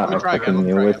 mega. me I try again, fucking let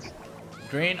me knew try it.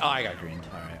 Green. Oh, I got green.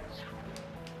 All right.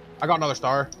 I got another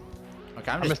star.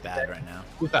 Okay, I'm I just missed bad it. right now.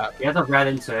 Who's that? He has a red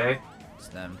in 2. It's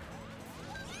them.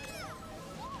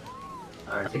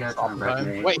 Alright, you gotta Stop try and red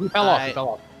him. me. Wait, he fell off. He Alright. fell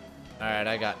off. All right,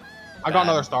 I got. I got bad.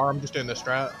 another star. I'm just doing this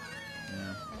strat.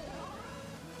 Yeah.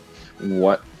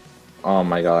 What? Oh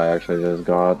my god, I actually just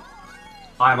got.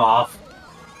 I'm off.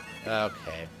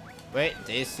 Okay. Wait,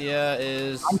 Dacia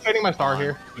is. I'm trading my star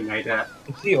here. He made it.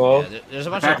 See all. Yeah, there's a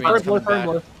bunch Okay. of greens Blue, coming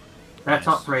blue, back. blue. They're Nice.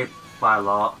 top 3 by a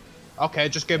lot. Okay,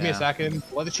 just give me a Yeah. second.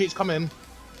 Let the cheats come in.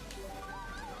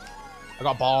 I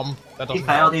got bomb. That He doesn't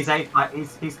failed. help. He's 8.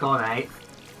 He's gone 8.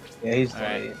 Yeah, he's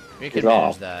Alright, dead. we can He's manage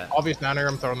off. that. Obvious nanner,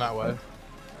 I'm throwing that way.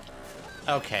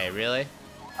 Okay, really?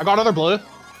 I got another blue.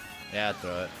 Yeah,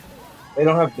 throw it. They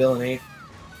don't have Bill and 8.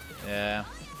 Yeah.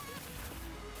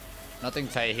 Nothing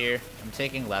tight here. I'm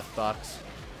taking left box.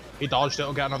 He dodged it,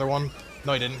 he'll get another one.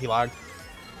 No, he didn't, he lagged.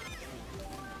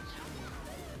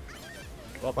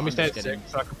 Well, Let me I'm stay just at kidding.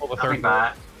 6 so I can pull the Coming third.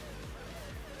 back.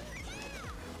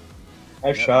 I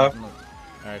have Yep, shock.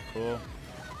 Alright, cool.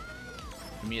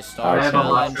 Give me a I star have a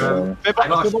challenge. mushroom. They I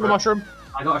got a the shroom. mushroom.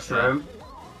 I got a shroom.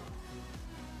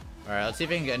 Alright, let's see if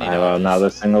we can get any I have dodges. another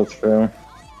single shroom.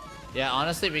 Yeah,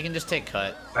 honestly, we can just take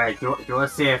cut. Wait, do you want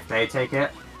to see if they take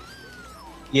it?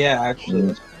 Yeah, actually.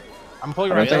 Mm. I'm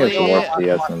pulling I don't right think it's Really?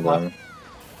 worth CS in them.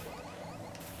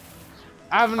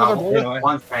 I have another Oh, blue. you know,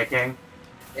 One's taking.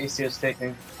 AC is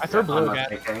taking. I threw I'm blue not again.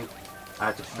 taking.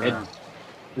 I just shroom.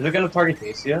 Is it gonna target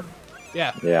Dacia?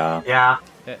 Yeah. Yeah. Yeah.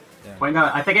 Yeah. Wait, no.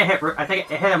 I think it hit. I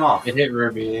think it hit him off. It hit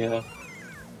Ruby, yeah.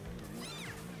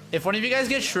 If one of you guys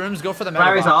get shrooms, go for the mega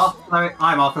Larry's box. off.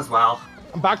 I'm off as well.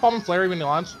 I'm back bombing Flary when he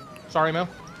lands. Sorry, Emil.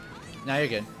 Now you're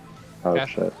good. Oh Okay.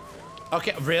 shit.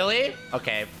 Okay, really?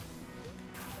 Okay.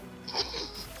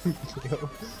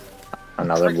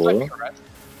 Another blue.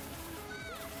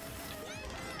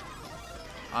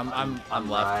 I'm left.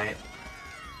 Right.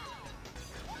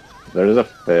 There's a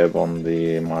fib on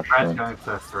the Red's mushroom. going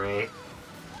for 3.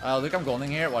 Luke, I'm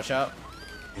golding here. Watch out.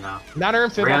 No. Nanner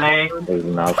and Fib. Really? There's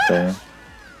nothing.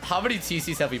 How many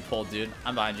TCs have we pulled, dude?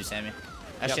 I'm behind you, Sammy.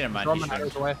 Actually, never mind. Throw He's my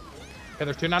shroomed. nanners away. Okay,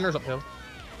 there's 2 nanners uphill.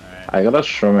 Alright. I got a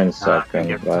shroom in I second,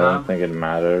 think but I don't it's, think it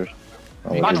matters.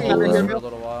 I'll You Not can keep too hold many this going. for a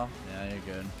little while. Yeah,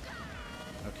 you're good.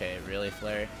 Okay, really,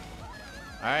 Flare?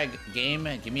 Alright, game,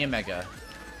 give me a mega.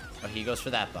 Oh, he goes for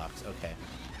that box. Okay.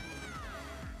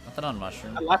 Nothing on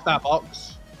mushroom. I left that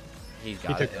box. He's He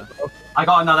got took it, yeah. it. I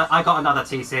got another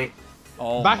TC.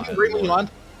 Oh, Back my in green when you lord.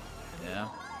 land. Yeah.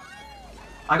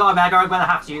 I got a mega. I'm gonna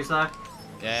have to use though.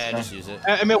 Yeah, just use it.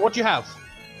 Emil, what do you have?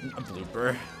 A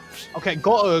blooper. Okay,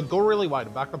 go really wide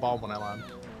and back the bomb when I land.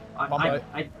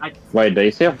 I Wait,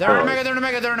 Daisy have They're in a four? mega, they're in a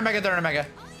mega, they're in a mega, they're in a mega.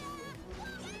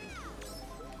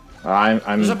 I'm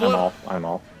There's a blue- off. I'm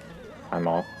off. I'm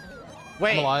off.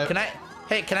 Wait, alive. can I?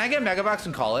 Hey, can I get a mega box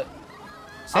and call it?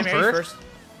 I'm Sammy, are you first. first?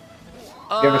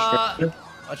 You have a structure?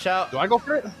 Watch out. Do I go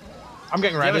for it? I'm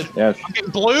getting Do you have ready. a- Yes. I'm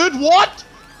getting blued. What?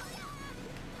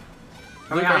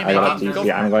 Coming Luke, are out. you I got making- a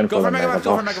TC. I'm going Go for for the mega box,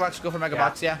 go for box. mega box, go for mega Yeah.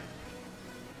 box, yeah.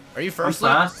 Are you I'm first,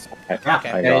 Luke? first. I, Yeah.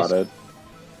 I got it.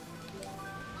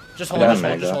 Just I hold it, got just a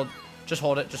hold, just mega. hold. Just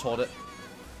hold it, just hold it.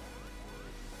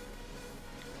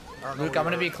 I don't know Luke, where I'm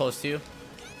gonna you be are. close to you.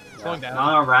 Slowing down.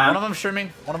 Another One of round. them shrimming,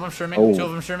 one of them shrimming, Oh. 2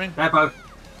 of them shrimming. They're both.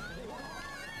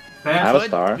 I have Fair. a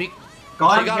star. We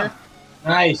Got got him.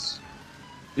 Nice.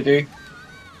 You do?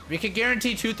 We could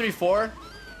guarantee 2, 3, 4. Do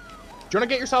you want to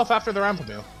get yourself after the ramp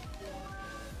meal?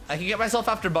 I can get myself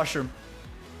after mushroom.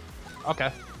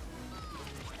 Okay.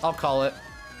 I'll call it.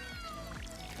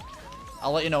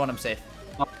 I'll let you know when I'm safe.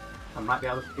 I might be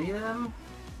able to beat him.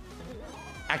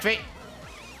 Activate.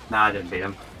 Nah, I didn't beat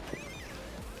him.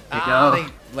 Ah, go. they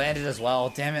landed as well.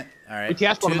 Damn it. All right.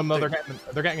 BTS one of them though. 2,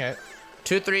 They're getting it.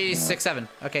 2, 3, 6, 7.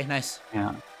 Okay, nice.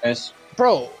 Yeah. Nice.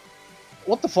 Bro,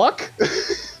 what the fuck?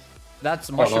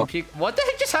 That's mushroom well. peak. What the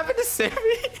heck just happened to Sammy?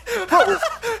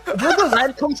 Where'd the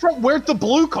red come from? Where'd the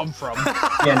blue come from?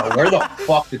 Yeah, no, where the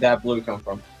fuck did that blue come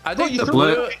from? I Bro, think you the threw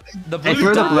blue. The They blue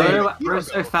threw the died. blue.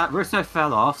 Russo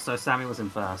fell off, so Sammy was in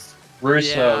first.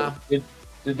 Russo, Yeah.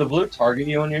 did the blue target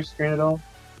you on your screen at all?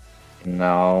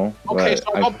 No. Okay, but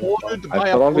so I got bluded by I a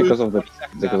fell off blue because of the 20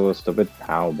 seconds because out. of the stupid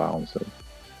POW bounces.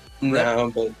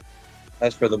 No, but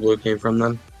that's where the blue came from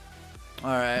then. All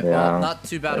right. Yeah. Well, not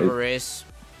too bad of a race.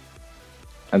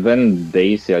 And then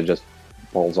Dacia just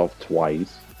falls off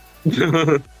twice.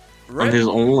 On Rip. his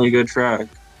only good track.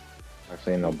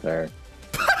 Actually, not there.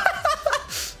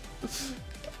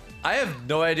 I have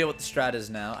no idea what the strat is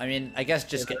now. I mean, I guess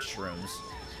just get shrooms.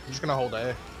 I'm just gonna hold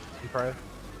A and pray.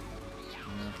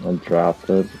 Not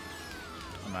drafted.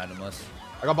 I'm itemless.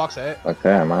 I got box 8.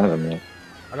 Okay, I'm out of me.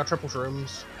 I got triple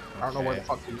shrooms. I don't know where the Okay.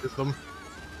 fuck to use them.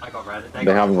 I got red. They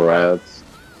have reds.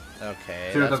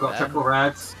 Okay. Two of That's them got bad. triple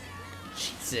reds.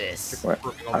 Jesus. Wait,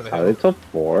 Working over the are they hill. top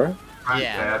 4?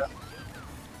 Yeah.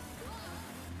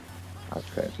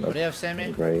 Okay, What do you have,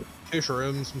 Sammy? great. 2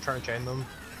 shrooms. I'm trying to chain them.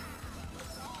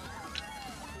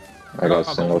 I got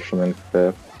single shroom in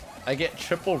 5th. I get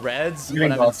triple reds You're when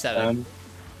getting I'm in buffed 7. down.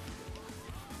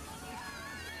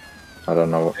 I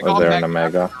don't know. I got Is there an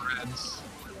Mega Omega? Reds.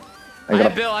 I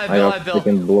have Bill, I have Bill.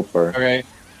 Freaking blooper. Okay,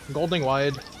 Golding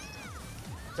wide.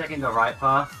 Taking the right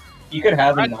path. you could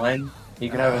have a 9. He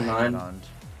could have a 9.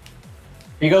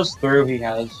 If he goes through, he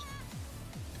has.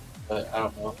 But I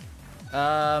don't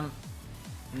know.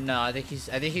 No, I think he's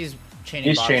chaining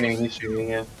He's boxes. he's chaining,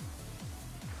 yeah.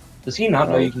 Does he not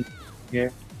know you can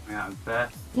here? Yeah, I'm fair.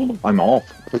 I'm off.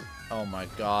 Oh my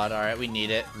god, alright, we need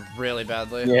it really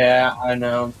badly. Yeah, I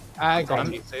know. I got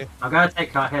it. I'm gonna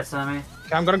take Kart here, Sammy.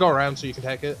 Okay, I'm gonna go around so you can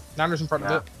take it. Niners in front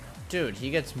Yeah. of it. Dude, he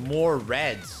gets more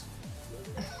reds.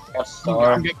 Got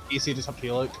Star. I'm getting DC just up to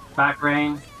you, Luke. Back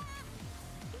ring.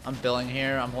 I'm billing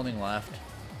here, I'm holding left.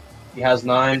 He has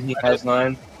 9. He has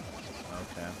 9.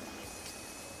 Okay.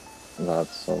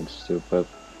 That's so stupid.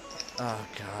 Oh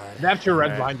god. They have 2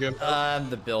 reds Alright. behind you.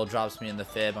 The bill drops me in the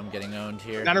fib, I'm getting owned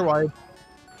here. Niner wide.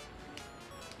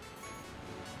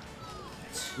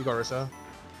 You go, Rissa.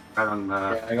 Right on the.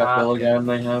 Yeah, I got Bill again.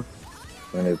 They have.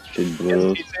 And it's cheap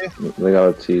blue. DC. They got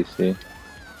a TC.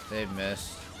 They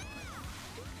missed.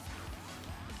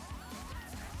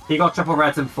 He got triple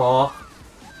reds in 4.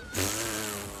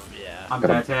 Yeah. I'm Got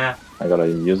dead here. I gotta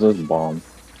use this bomb.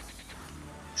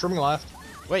 Shrooming left.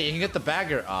 Wait, you can get the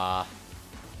bagger. Ah.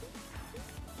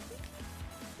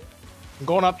 I'm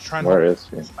going up to try and Where is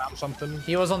he? spam something.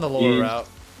 He was on the lower He's- route.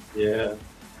 Yeah.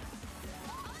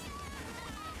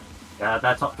 Yeah,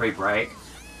 that top 3 break.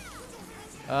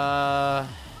 I'm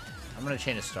gonna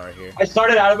chain a star here. I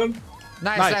started out of him.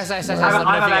 Nice, Nice. nice, nice, nice. Nice. nice. Let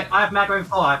me know if you get- I have Mega in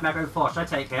 4. I have Mega in 4. Should I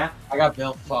take here? I got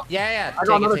Bill. Fuck. Yeah, yeah. I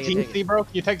got another take it, TC, bro.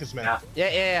 You take this, man. Yeah. Yeah,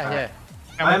 yeah, yeah, yeah.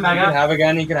 I have He Mega. could have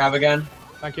again. He could have again.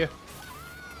 Thank you.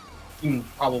 He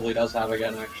probably does have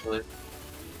again, actually.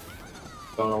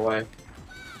 Going away.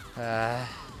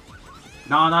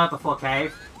 Nana before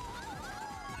cave.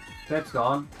 Fib's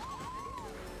gone.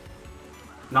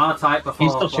 Nana type before.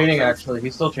 He's still chaining, boxes. actually.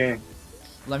 He's still chaining.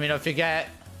 Let me know if you get.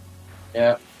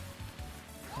 Yeah.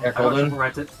 I got Golden. triple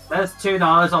reds. There's 2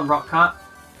 Nanas on rock cut.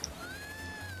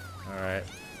 Alright.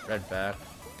 Red back.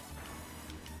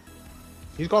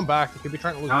 He's going back. He could be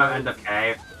trying to lose. No, gold. end of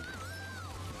cave.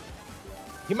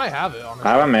 He might have it, honestly.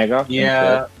 I have a Mega.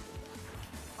 Yeah.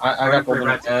 I got Three Golden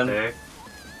reds again. too.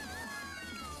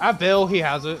 I have Bill. He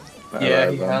has it. Yeah,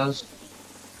 he has.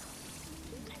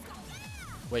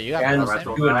 Wait, you got And plus Red name?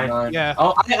 Bull. 2 and 9. Yeah.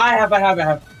 Oh, I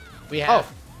have. We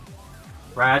have.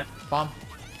 Red. Bomb.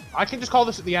 I can just call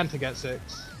this at the end to get 6.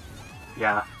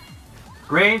 Yeah.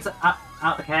 Greens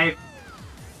out the cave.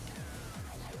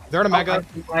 They're in a mega. I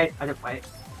didn't wait. I didn't wait.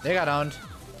 They got owned.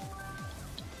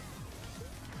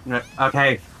 No,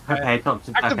 okay. Okay,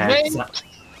 Thompson. Active Okay. main.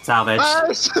 Salvage.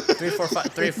 Nice. 3, 4, 5,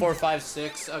 3, 4, 5,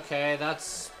 6. Okay,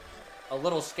 that's a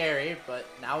little scary, but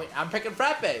now I'm picking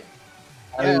Frappe.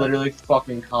 I literally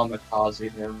fucking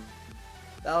kamikaze him.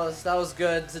 That was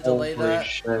good to delay Holy that.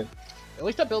 shit. At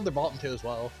least I build their bottom 2 as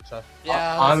well. So.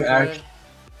 Yeah, I'm that's good. actually-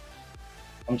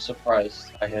 I'm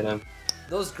surprised I hit him.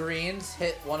 Those greens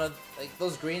hit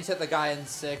those greens hit the guy in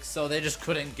 6, so they just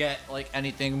couldn't get like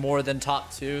anything more than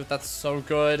top 2. That's so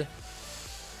good.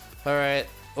 All right,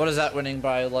 what is that winning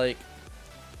by? Like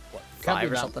what, Can't 5 be or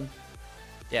that. something?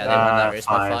 Yeah, they won that race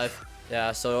by 5. 5.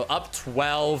 Yeah, so up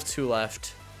 12, 2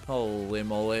 left. Holy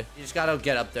moly! You just gotta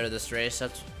get up there this race.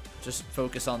 That's just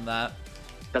focus on that.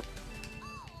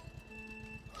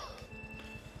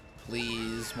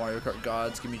 Please, Mario Kart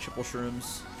gods, give me triple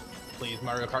shrooms. Please,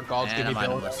 Mario Kart gods, give And me I'm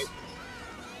Bill. itemless.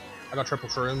 I got triple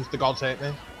shrooms. The gods hate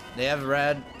me. They have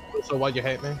red. So why'd you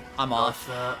hate me? I'm off.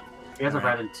 He has a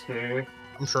Alright. red and 2.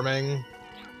 I'm shrooming.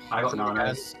 I got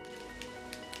Nanas.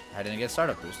 I didn't get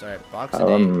startup boost. All right, box I and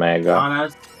have a 8. Mega.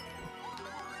 Nanas.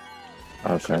 Okay.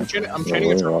 I'm So chaining a we're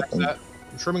shroom next welcome. set.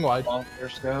 I'm shrooming wide. Well,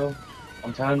 first go.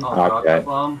 I'm 10. Oh, god, Okay. the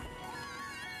bomb.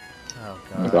 Oh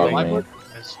You god. got Live me. wood?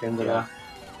 I skinned it Yeah. up.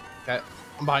 Okay,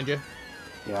 I'm behind you.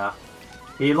 Yeah.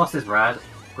 He lost his red.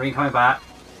 Green coming back.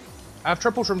 I have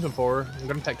triple shrooms in 4. I'm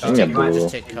gonna take Give that. me You might blue.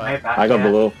 Just take He cut. made back, I got yeah.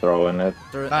 blue throwing it.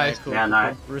 Through it. Nice. Alright, cool. Yeah, cool,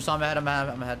 nice. cool. Roos, I'm ahead. I'm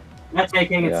ahead. They're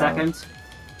taking in Yeah. second.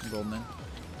 Goldening.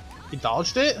 He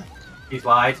dodged it? He's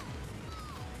wide.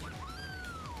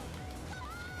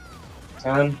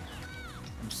 10.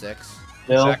 I'm 6.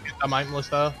 Bill. Second, I'm itemless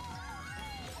though.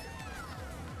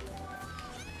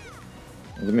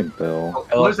 Give me Bill.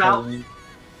 Bill Blue's out.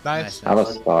 Nice. I have a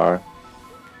star.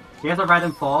 He has a red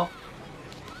and 4.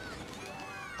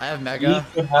 I have He Mega.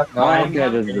 could have No, I 9. think I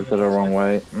just did it the wrong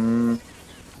way.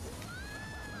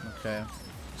 Okay.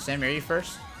 Sam, are you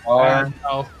first? R.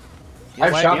 Oh, I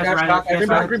have shock, I have Yes, shock. yes, Green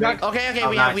back, green back. Okay, Oh,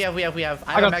 we nice. have.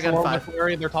 I I have a got mega and four 5.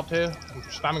 area, they're top 2. I'm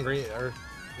spamming green, or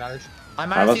Niners. I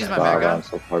might I have was to use my star, mega. I'm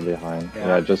so far behind. Yeah.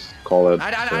 Yeah, just call it.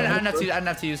 I didn't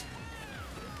have to use.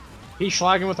 He's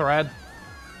slagging with a red.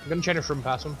 I'm gonna change a shroom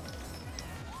past him.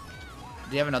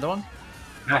 Do you have another one?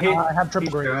 I have triple he's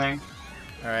green. doing.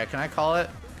 Alright, can I call it?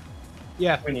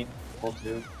 Yeah, We need full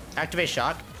 2. Activate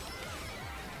shock.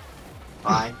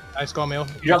 Fine. nice go, Emil.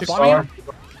 You dropped took star.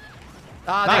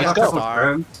 Ah, Nice, they got go. the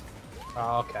star.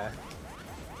 Oh, okay.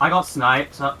 I got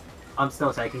sniped, so I'm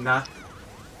still taking that.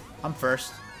 I'm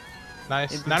first.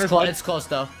 Nice. Niners It's close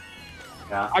though.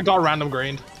 Yeah. I got random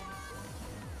greened.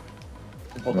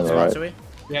 All What's right. about to be?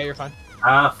 Yeah, you're fine.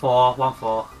 4, 1,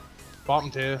 4.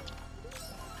 Bottom 2.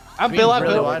 I have Green Bill, I have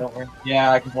really Bill. wide. Don't worry.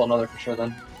 Yeah, I can pull another for sure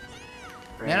then.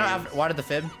 Why did the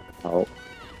fib? Oh,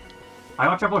 I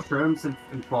got triple shrooms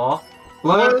in 4.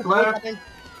 Blue, blue.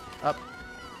 Up.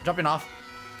 Jumping off.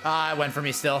 Ah, it went for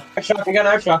me still. I have shock again,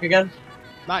 I have shock again.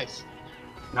 Nice.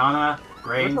 Nana, Looks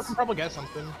greens. like I can probably get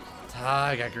something. Ah,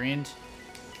 I got greened.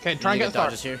 Okay, try and get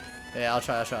dodges started. here. Yeah, I'll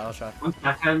try. 1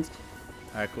 second.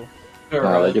 Alright, cool.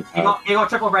 like it. He got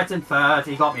triple reds in 3rd.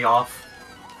 He got me off.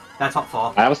 They're top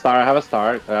 4. I have a star. I have a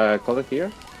star. Call it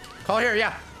here. Call here,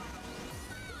 yeah.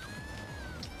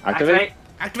 Activate.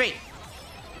 Activate.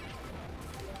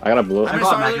 I got a blue. I'm I gonna got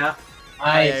start mega.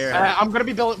 Nice. yeah, you're right. I'm gonna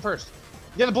be building first.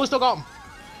 Yeah, the blue still got him.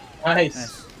 Nice.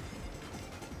 Nice.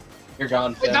 You're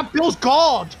gone. Wait, Finn. that Bill's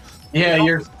God! Yeah,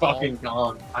 you're fucking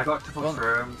gone. I got triple Well,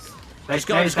 shrooms. They, just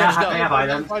go, they, just they go, just have- go. They have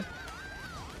items.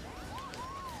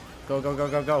 Go, go, go,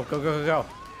 go, go, go, go, go, go.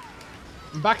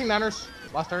 I'm backing Niners.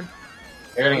 Last turn.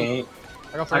 You're getting 8.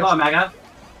 I got I first. got a mega.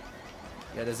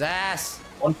 Get his ass.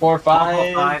 1, 4,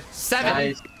 5. 5. 7.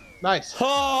 Nice. Nice.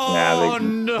 Oh, Yeah,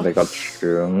 no. they got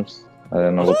shrooms. I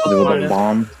don't know what to do with a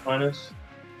bomb. Minus.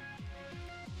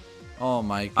 Oh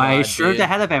my god. I shroomed dude.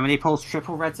 ahead of him and he pulls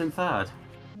triple reds in 3rd.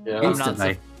 Yeah. I'm not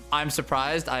Instantly. I'm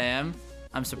surprised. I am.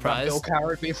 I'm That Bill surprised.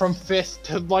 carried me from 5th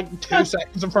to like 2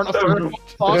 seconds in front of 3rd.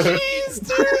 Fuck. Jeez,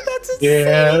 dude, that's insane.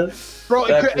 Yeah. Bro,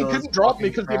 That it Bill's couldn't drop me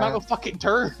fucking because the amount of fucking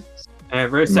turns.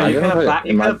 Russo, you Imagine could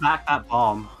if have it- backed that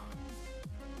bomb.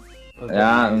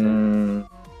 Yeah.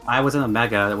 I was in a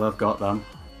mega that would have got them.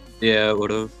 Yeah, it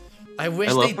would've. I wish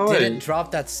I love they how didn't I-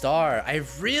 drop that star. I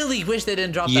really wish they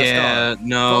didn't drop that Yeah, star.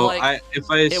 no. But, like,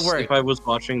 if worked. I was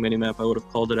watching minimap, I would have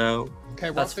called it out. Okay,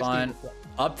 we're That's at 15. fine.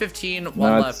 Up 15,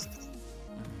 one No, left.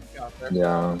 Yeah, there.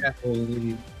 Yeah.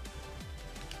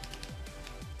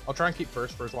 I'll try and keep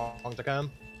first for as long as I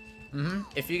can.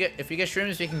 If you get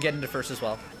shrooms, we can get into first as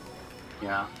well.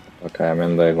 Yeah. Okay, I'm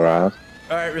in the grass.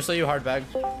 All right, Russo, you hard bag.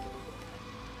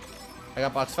 I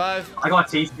got box 5. I got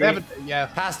TC. They have a, yeah,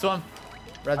 Passed one.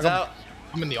 Red's I got- out.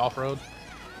 I'm in the off-road.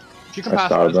 If you can I pass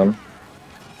started them.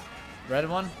 Red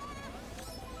one.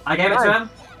 I gave it to him.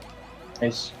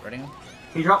 Nice. Reading him.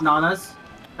 He dropped nanas.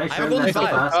 They I have a shroomed golden this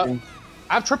 5. first.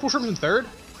 I have triple shrooms in 3rd.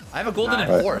 I have a golden Nice.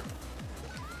 in 4th.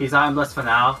 He's itemless for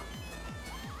now.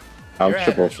 I You're have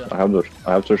ahead, triple. Russo.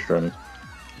 I have two shrooms.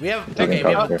 We have Taking okay. We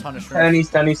have cover. a ton of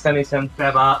shrooms. Tenny.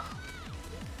 Fib up.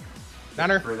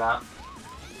 Nanner, Through that.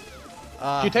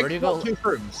 do you take Where do you go? 2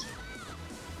 shrooms?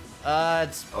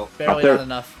 It's Oh. barely Up there. not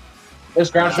enough. There's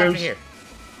ground After shrooms. here.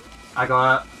 I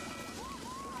got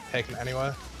Taking it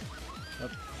anyway.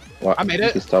 What? I made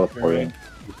it. He's teleporting.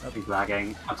 He's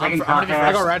lagging. I'm I'm taking gonna Kart be I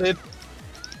here. got redded.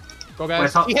 Go We're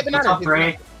guys. top, He hit the we're Nanner. top He hit the 3.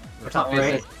 Nanner. We're top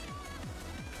Nice. 3.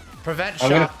 Prevent I'm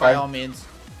gonna shock by try. all means.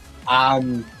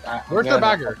 Where's their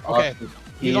bagger? Okay.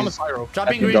 He's on the spiral.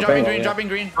 Dropping can green, drop dropping it. green, dropping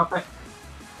green. Drop it.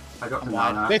 I got I'm wide.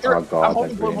 banana. They threw. Oh, God, I'm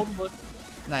holding that blue. I'm green. holding blue.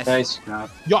 Nice. Nice. No.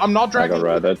 Yo, I'm not I dragging. got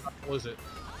redded. What was it?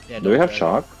 Yeah, Do we don't have try.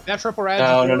 shock? They have triple red.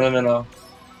 No.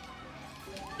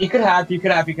 You could have.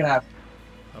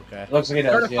 Okay. Looks like he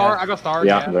They're does. the star. Yeah. I got stars.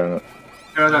 Yeah, Yeah. they're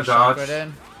Good on Shock dodge. right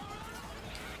in.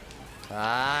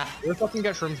 Ah, We're fucking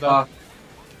get shrooms though. Fuck.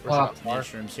 Where's that need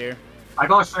star? shrooms here. I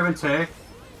got a shroom in 2.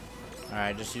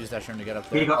 Alright, just use that shroom to get up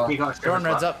He there. got a shroom Throwing as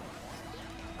reds well. up.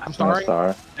 I'm no starring.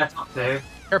 star. They're top 2.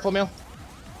 Careful, Emil.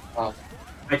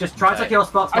 I just tried to Okay. kill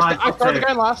spots by I top started 2. the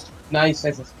guy last. Nice.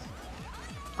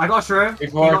 I got a shroom. He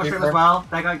Before, got a shroom before. as well.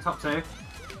 They're going top 2.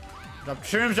 Drop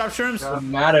shrooms, drop shrooms. Doesn't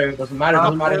matter.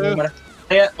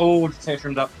 Yeah. Oh, it's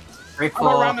shroomed up. 3, I got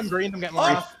 4. random green. I'm getting Oh.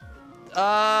 one.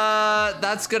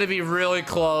 That's gonna be really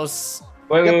close.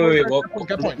 Wait. Good What?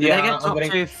 point. Yeah, they get I'm top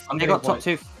getting- 2. I'm They getting got top points.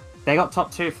 2. They got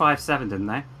top 2, 5, 7, didn't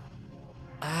they?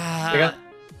 Maybe.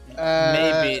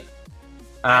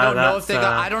 I don't know if That's, they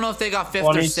got. I don't know if they got 5th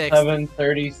or 6th. 27,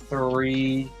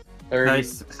 33.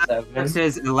 37. This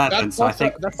is 11, so I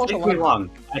think, that's we 11. won.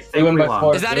 I We think win we by won.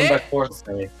 4. Is that we win it? by 4.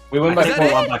 We win by I think 4.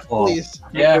 we won by 4. Please.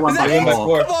 Yeah, we won by we win by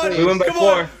 4. 4. Please. We win by Come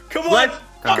 4. on. Come on. Let's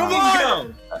Come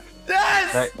on. go!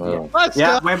 Yes. Oh. Let's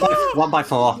Yeah, go. won by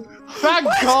 4. Thank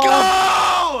Let's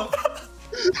God. go.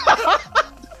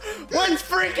 Let's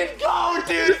freaking go,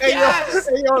 dude. Hey, Yes.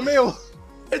 yo, hey, yo, Emil.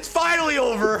 It's finally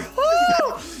over.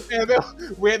 Woo! Hey, Emil.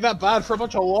 We ain't that bad for a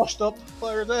bunch of washed up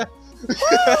players there.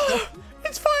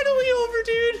 It's finally over,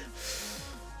 dude.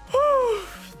 Whew.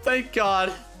 Thank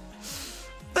God.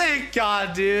 Thank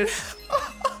God, dude.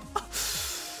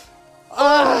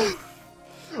 Oh, wait.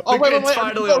 It's I need to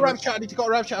finally go over. rev chat. I need to go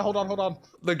rev chat. Hold on.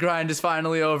 The grind is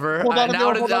finally over. Hold on a Now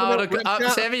minute, hold on a minute, rev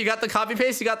chat. Sammy, you got the copy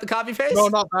paste? You got the copy paste? No,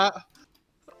 not that.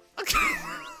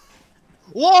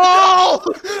 Whoa!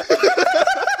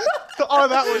 Oh,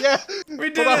 that one, yeah. We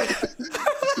did Hold it.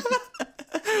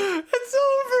 It's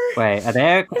over. Wait,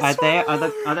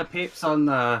 are the peeps on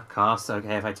the cast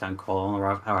okay if I turn call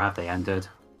or have they ended?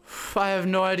 I have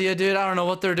no idea, dude. I don't know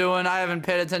what they're doing. I haven't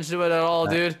paid attention to it at all,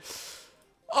 dude.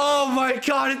 Oh my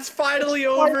God, it's finally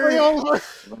over. Finally over.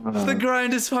 The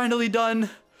grind is finally done.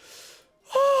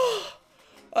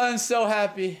 I'm so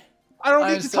happy. I don't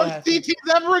I'm need to so touch happy. DTs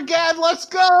ever again. Let's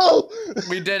go.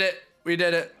 We did it. We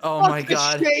did it. Oh Fuck my this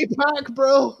God. shitty pack,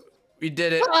 bro. We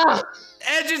did it. Ah,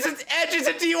 Edge is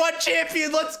a D1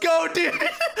 champion. Let's go, dude.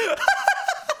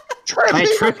 tripping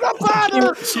with the banner.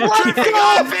 Let's Tripping go.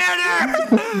 on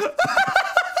banner.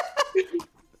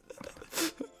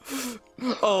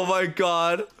 Oh my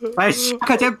God. Wait,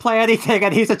 Shaka didn't play anything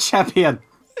and he's a champion.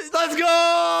 Let's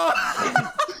go.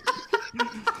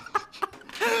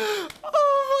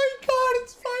 Oh my God,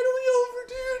 it's finally over,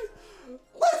 dude.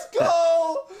 Let's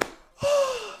go.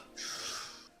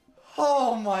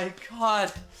 Oh my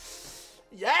God.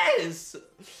 Yes.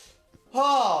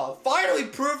 Oh, finally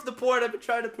proved the point I've been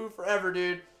trying to prove forever,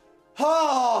 dude.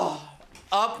 Oh,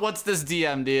 up. What's this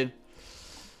DM, dude?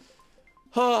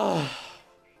 Oh,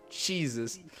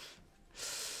 Jesus.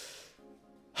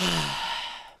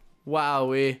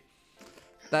 Wowee.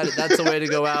 That's a way to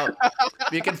go out.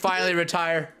 We can finally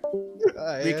retire.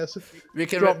 Yes. We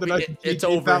can. Drop the nice It's GG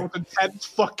over. down with intense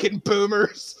fucking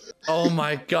boomers. Oh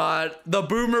my God. The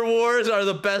boomer wars are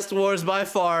the best wars by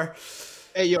far.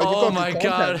 Hey, yo, Oh you got my good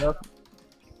God. content,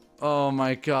 bro. Oh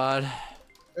my God.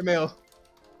 Emil,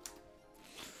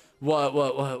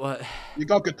 What? you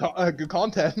got good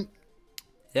content.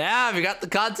 Yeah, we got the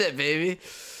content, baby.